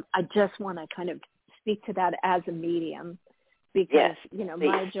I just want to kind of speak to that as a medium because,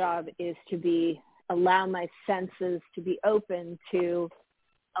 my job is to allow my senses to be open to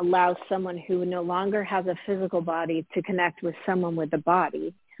allow someone who no longer has a physical body to connect with someone with a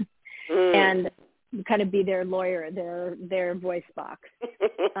body and kind of be their lawyer, their voice box.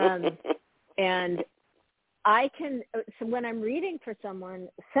 And I can, so when I'm reading for someone,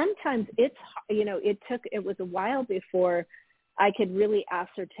 sometimes it was a while before I could really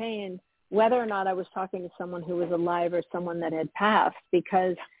ascertain whether or not I was talking to someone who was alive or someone that had passed,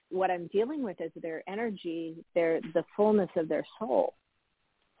 because what I'm dealing with is their energy, the fullness of their soul.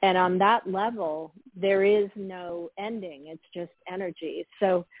 And on that level, there is no ending. It's just energy.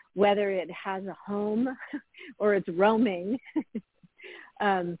 So whether it has a home or it's roaming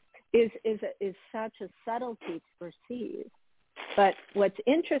is such a subtlety to perceive. But what's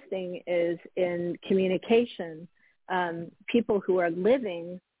interesting is in communication, people who are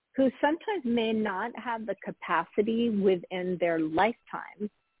living, who sometimes may not have the capacity within their lifetime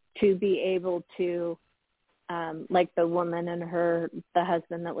to be able to, like the woman and the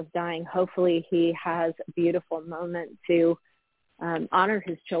husband that was dying, hopefully he has a beautiful moment to honor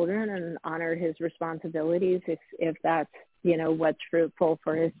his children and honor his responsibilities if that's, what's fruitful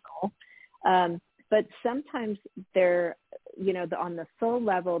for his soul. But sometimes they're, on the soul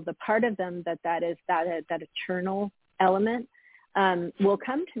level, the part of them that is that eternal element will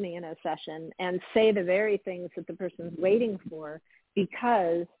come to me in a session and say the very things that the person's waiting for,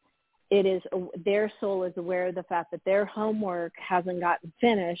 because it is their soul is aware of the fact that their homework hasn't gotten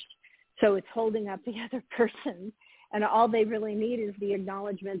finished, so it's holding up the other person. And all they really need is the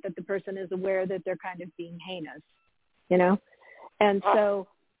acknowledgement that the person is aware that they're kind of being heinous, And so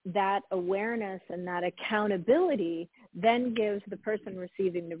that awareness and that accountability then gives the person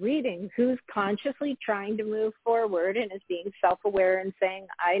receiving the reading, who's consciously trying to move forward and is being self-aware and saying,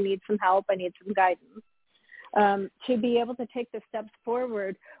 I need some help, I need some guidance, to be able to take the steps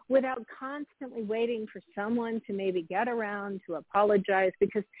forward without constantly waiting for someone to maybe get around to apologize,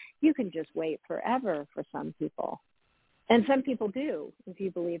 because you can just wait forever for some people. And some people do, if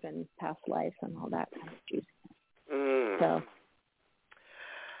you believe in past life and all that kind of juice. So.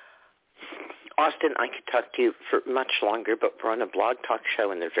 Austyn, I could talk to you for much longer, but we're on a blog talk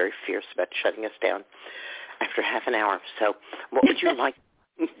show, and they're very fierce about shutting us down after half an hour. So what would you like?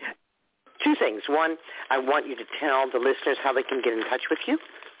 Two things. One, I want you to tell the listeners how they can get in touch with you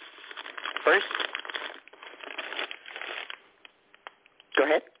first. Go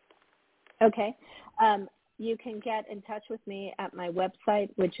ahead. Okay. You can get in touch with me at my website,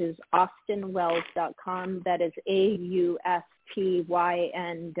 which is AustynWells.com. That is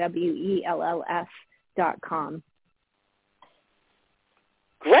AustynWells.com.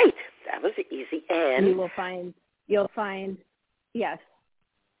 Great. That was easy. And you'll find, yes.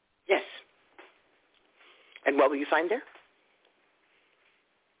 Yes. And what will you find there?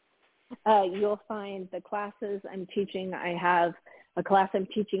 You'll find the classes I'm teaching. I have a class I'm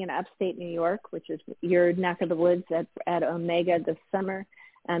teaching in upstate New York, which is your neck of the woods at Omega this summer.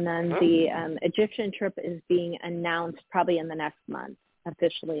 And then the Egyptian trip is being announced probably in the next month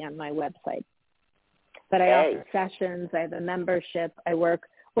officially on my website. But I offer sessions. I have a membership. I work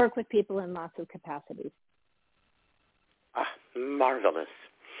with people in lots of capacities. Marvelous.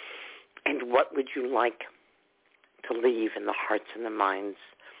 And what would you like to leave in the hearts and the minds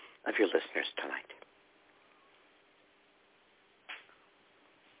of your listeners tonight?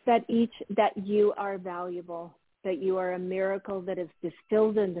 That you are valuable, that you are a miracle that is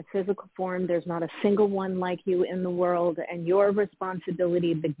distilled into physical form. There's not a single one like you in the world, and your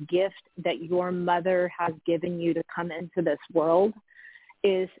responsibility, the gift that your mother has given you to come into this world,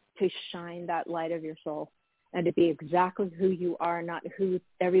 is to shine that light of your soul and to be exactly who you are, not who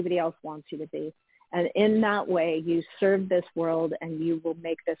everybody else wants you to be. And in that way, you serve this world, and you will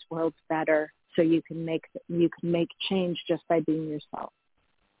make this world better. So you can make change just by being yourself.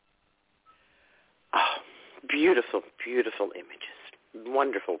 Oh, beautiful, beautiful images.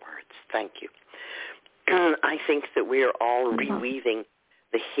 Wonderful words. Thank you. I think that we are all reweaving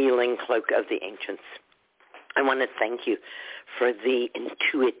the healing cloak of the ancients. I want to thank you for the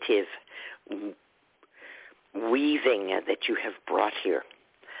intuitive weaving that you have brought here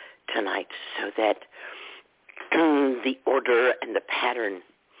tonight, so that the order and the pattern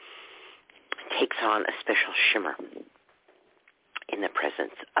takes on a special shimmer in the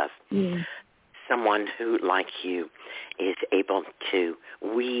presence of someone who, like you, is able to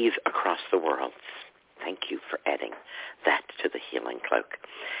weave across the worlds. Thank you for adding that to the healing cloak.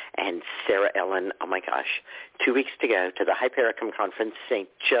 And Sarah Ellen, oh my gosh, 2 weeks to go to the Hypericum Conference, St.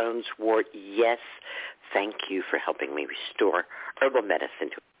 John's Wort. Yes, thank you for helping me restore herbal medicine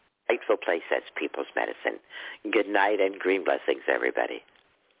to a rightful place as people's medicine. Good night and green blessings, everybody.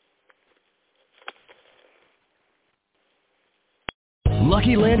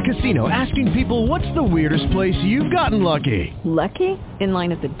 Lucky Land Casino, asking people, what's the weirdest place you've gotten lucky? Lucky? In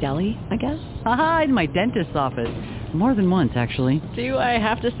line at the deli, I guess? Aha, in my dentist's office. More than once, actually. Do I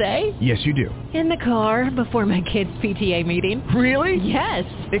have to say? Yes, you do. In the car before my kids' PTA meeting. Really? Yes.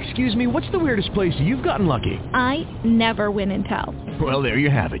 Excuse me, what's the weirdest place you've gotten lucky? I never win and tell. Well, there you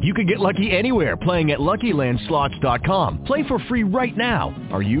have it. You can get lucky anywhere, playing at LuckyLandSlots.com. Play for free right now.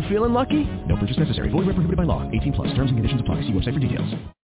 Are you feeling lucky? No purchase necessary. Void where prohibited by law. 18+. Terms and conditions apply. See website for details.